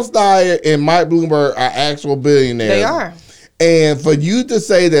Steyer and Mike Bloomberg are actual billionaires. They are. And for you to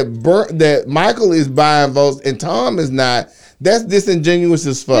say that Michael is buying votes and Tom is not, that's disingenuous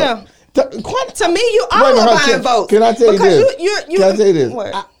as fuck. Yeah. To me, you are buying votes. Can I tell you this? Can I tell you this?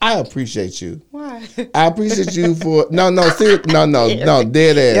 I appreciate you. Why? I appreciate you for no,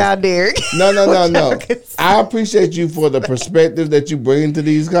 dead ass. Yeah, Derek. No. I appreciate you for the perspective that you bring to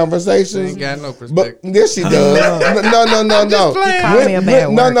these conversations. She ain't got no perspective. But yes, she does. No. You call me a bad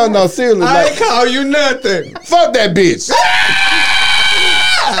word. No. Seriously, I ain't call you nothing. Fuck that bitch.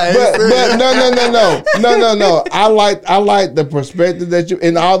 But no. I like the perspective that you,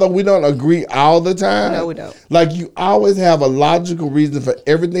 and although we don't agree all the time, no, we don't. Like you always have a logical reason for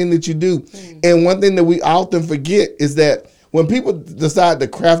everything that you do. And one thing that we often forget is that when people decide to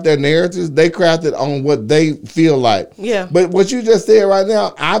craft their narratives, they craft it on what they feel like. Yeah. But what you just said right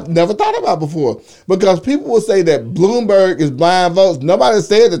now, I've never thought about before. Because people will say that Bloomberg is buying votes. Nobody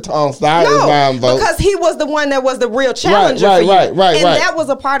said that Tom Steyer is buying votes. Because he was the one that was the real challenger for you. Right. That was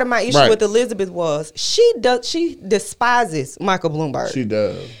a part of my issue with Elizabeth was she despises Michael Bloomberg. She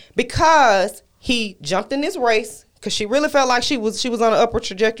does. Because he jumped in this race. Because she really felt like she was on an upward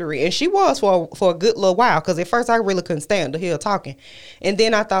trajectory. And she was for a good little while. Because at first I really couldn't stand to hear her talking. And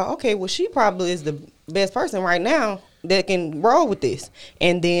then I thought, okay, well, she probably is the best person right now that can roll with this.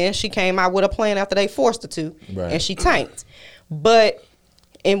 And then she came out with a plan after they forced her to. Right. And she tanked.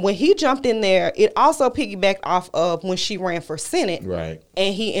 And when he jumped in there, it also piggybacked off of when she ran for Senate. Right.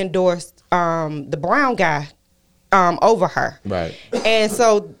 And he endorsed the brown guy over her. Right. And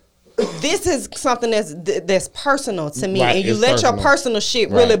so this is something that's personal to me, Right, and you it's let personal. your personal shit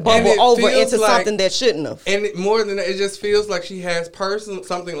really bubble over into something that shouldn't have. And more than that, it just feels like she has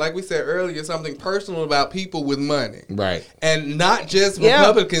something like we said earlier, something personal about people with money, right? And not just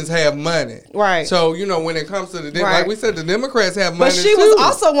Republicans have money, right? So when it comes to like we said, the Democrats have money. But she was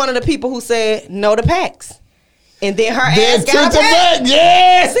also one of the people who said no to PACs. And then her ass got back.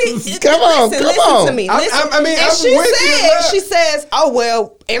 Yes. Come on. Listen to me. She says, "Oh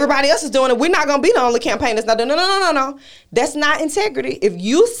well, everybody else is doing it. We're not gonna be the only campaign that's not doing it." No. That's not integrity. If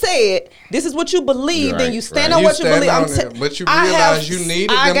you said this is what you believe, then you stand on what you believe. But you realize you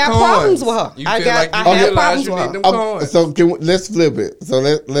needed them coins. I got problems with her. I have problems with her. So let's flip it. So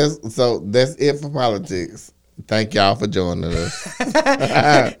so that's it for politics. Thank y'all for joining us.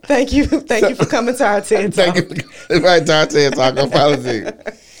 Thank you for coming to our TED Talk. Thank you for coming to our TED Talk on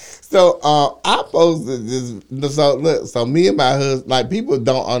politics. So I posted this. So me and my husband, like people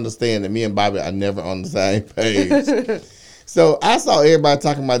don't understand that me and Bobby are never on the same page. So I saw everybody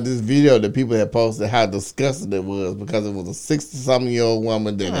talking about this video that people had posted, how disgusting it was because it was a 60-something-year-old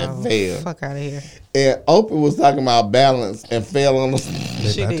woman that had failed. Fuck out of here. And Oprah was talking about balance and fell on the.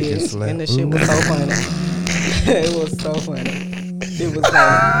 She did, and the shit was so funny. It was so funny. It was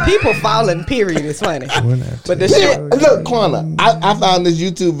funny. People falling, period, is funny. But the shit. Look, Quana, I found this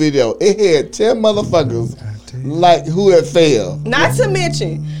YouTube video. It had 10 motherfuckers like who had failed. Not to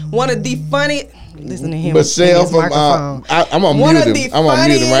mention one of the funny. Listen to him. Michelle from. I'm gonna mute him. I'm gonna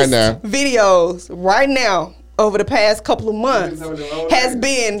mute him right now. Videos right now over the past couple of months has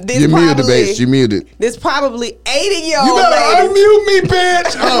been this. You muted, bitch. You muted. This probably 80-year-old. You better unmute me,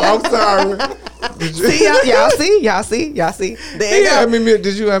 bitch. Oh, I'm sorry. See y'all see. There you go.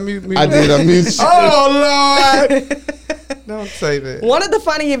 Did you unmute me? I did unmute you. Oh Lord. Don't say that. One of the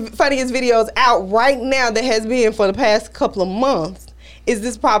funniest videos out right now that has been for the past couple of months is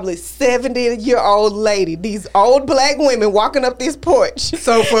this probably 70-year-old lady, these old black women walking up this porch.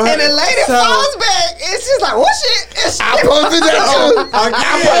 So for her, and the lady falls back, and she's like, "What shit?" I posted that too. I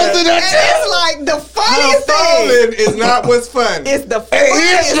posted that too. It's like the funniest thing. Her falling is not what's funny. It's the funniest.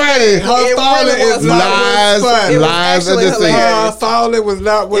 It is funny. Her falling is not what's funny. Lies are the same. Her falling was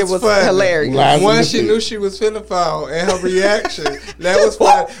not what's funny. It was hilarious. Once she knew she was finna fall, and her reaction, that was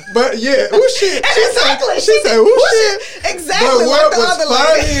funny. But yeah, oh shit. Exactly. She said, oh shit. Exactly. But what was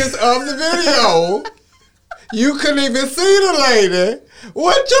funniest of the video, you couldn't even see the lady.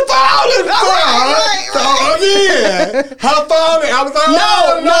 What you falling for? Right. So again, her falling. I was like,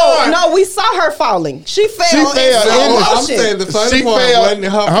 no, we saw her falling. She fell. She fell. I'm saying the funny part wasn't her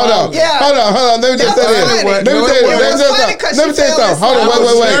falling. Hold on. Let me just say this. Let me say something. Hold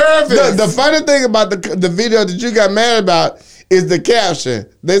on. Wait. The funny thing about the video that you got mad about is the caption.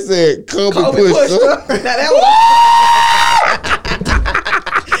 They said Kobe pushed her.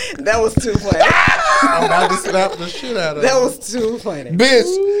 That was too funny. I'm about to slap the shit out of her. That was too funny. Bitch,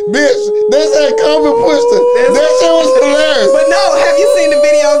 they said Kobe pushed her. That shit was hilarious. But no, have you seen the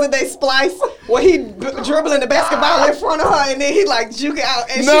videos that they splice where he dribbling the basketball in front of her and then he like juke out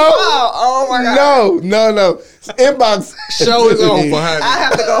and she fall? Oh my God. No. Inbox. Show is on for honey. I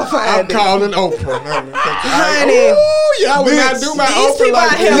have to go find it. I'm calling Oprah. Honey. Y'all would not do my These Oprah people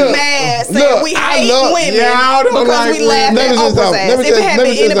out here mad saying we hate women because we laugh at Oprah's ass. If it had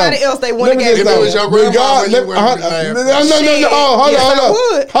been anybody else, they wouldn't have given it. If it was your grandmama, you wouldn't have laughed. No.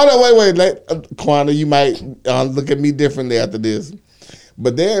 Hold on. Wait. Quana, you might look at me differently after this.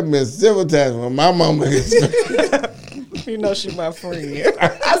 But there have been several times when my mama is... You know she my friend.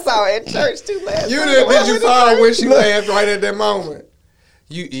 I saw her at church too last night. Did you saw her when she laughed right at that moment?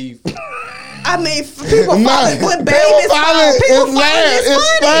 You evil. I mean, people falling when babies fall. People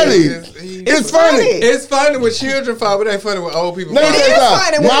falling. It's funny. It's funny when children fall, but it ain't funny when old people fall. It is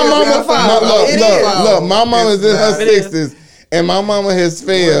funny when children fall. Look, my mama is in her 60s. And my mama has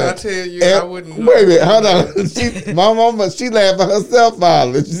failed. When I tell you, I wouldn't know. Wait a minute, hold on. My mama, she laughed at herself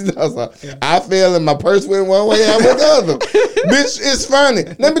falling. I fell and my purse went one way, I went the other. Bitch, it's funny.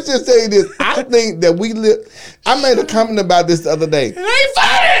 Let me just tell you this. I think that I made a comment about this the other day. It ain't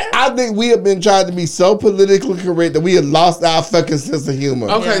funny. I think we have been trying to be so politically correct that we have lost our fucking sense of humor.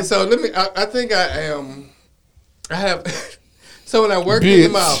 Okay, so I think I have... So when I worked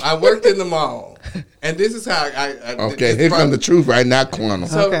in the mall, and this is how I okay, here comes the truth right now, Quana.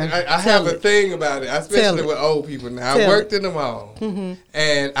 So I have a thing about it, especially with old people now. I worked in the mall,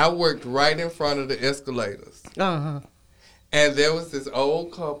 and I worked right in front of the escalators. And there was this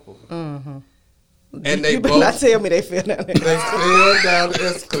old couple. And they better not tell me they fell down there. They fell down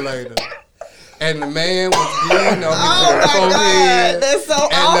the escalator. and the man was bleeding on his forehead. God, that's so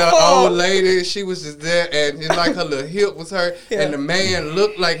and awful. The old lady, she was just there, and like her little hip was hurt, and the man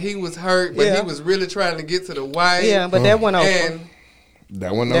looked like he was hurt, but he was really trying to get to the wife. Yeah, but that went over.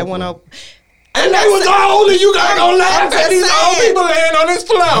 That went over. And they was old, and you gotta go laugh at these old people laying on this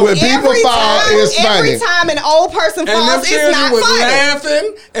floor. When people fall, it's funny. Every time an old person falls, it's not was funny.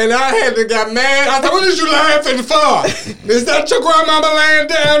 Laughing, and I had to got mad. I said, "What is you laughing for? Is that your grandmama laying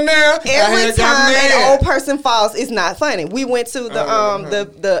down there?" Every time an old person falls, it's not funny. We went to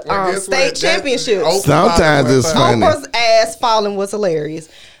the state championship. Sometimes it's funny. Oprah's ass falling was hilarious.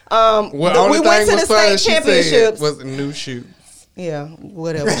 We went to the state championships. Was a new shoe. Yeah,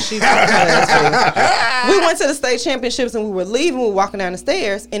 whatever. We went to the state championships and we were leaving. We were walking down the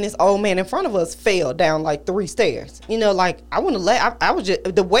stairs, and this old man in front of us fell down like 3 stairs. You know, like I wouldn't let. I was just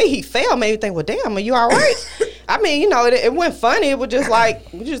the way he fell made me think, well, damn, are you all right? I mean, you know, it wasn't funny. It was just like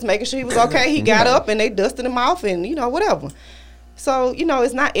we just making sure he was okay. He got up and they dusted him off, and you know, whatever. So, you know,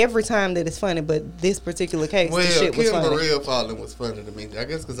 it's not every time that it's funny, but this particular case, the shit was funny. Kim Burrell falling was funny to me. I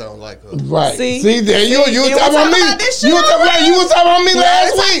guess because I don't like her. Right. See there, you were talking about me. You were talking about me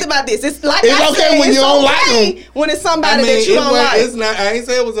last week. Talked about this. It's like it's okay when you don't like them. When it's somebody that you don't like. It's not. I ain't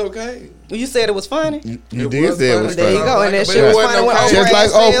say it was okay. You said it was funny. You did say it was funny. There you go. And that shit was funny when Oprah. Just like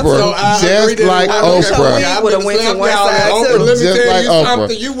Oprah. Just like Oprah. I would have went to one side too. Just like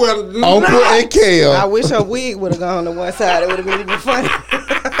Oprah. You were Oprah and Kel. I wish her wig would have gone to one side. It would have been even funny.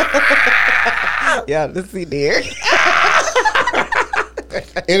 Yeah, let's see there.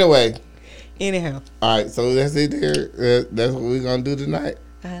 Anyway. Anyhow. All right, so that's it there. That's what we're going to do tonight.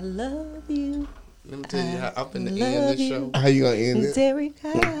 I love you. Let me tell you how I'm going to end this show. How you going to end it? Derek,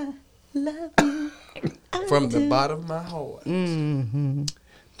 I love you. From the bottom of my heart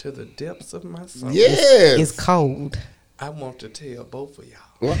to the depths of my soul. Yes. It's cold. I want to tell both of y'all.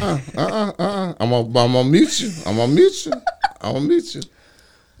 I'm gonna mute you. I'm gonna mute you.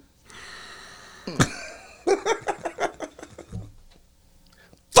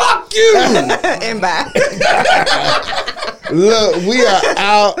 Fuck you! And bye. Look, we are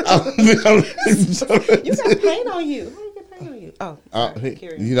out. You got paint on you. How you get paint on you? Oh,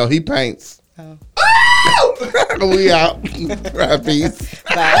 you know, he paints. Oh. We out. Peace.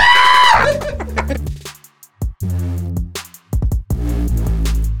 Bye.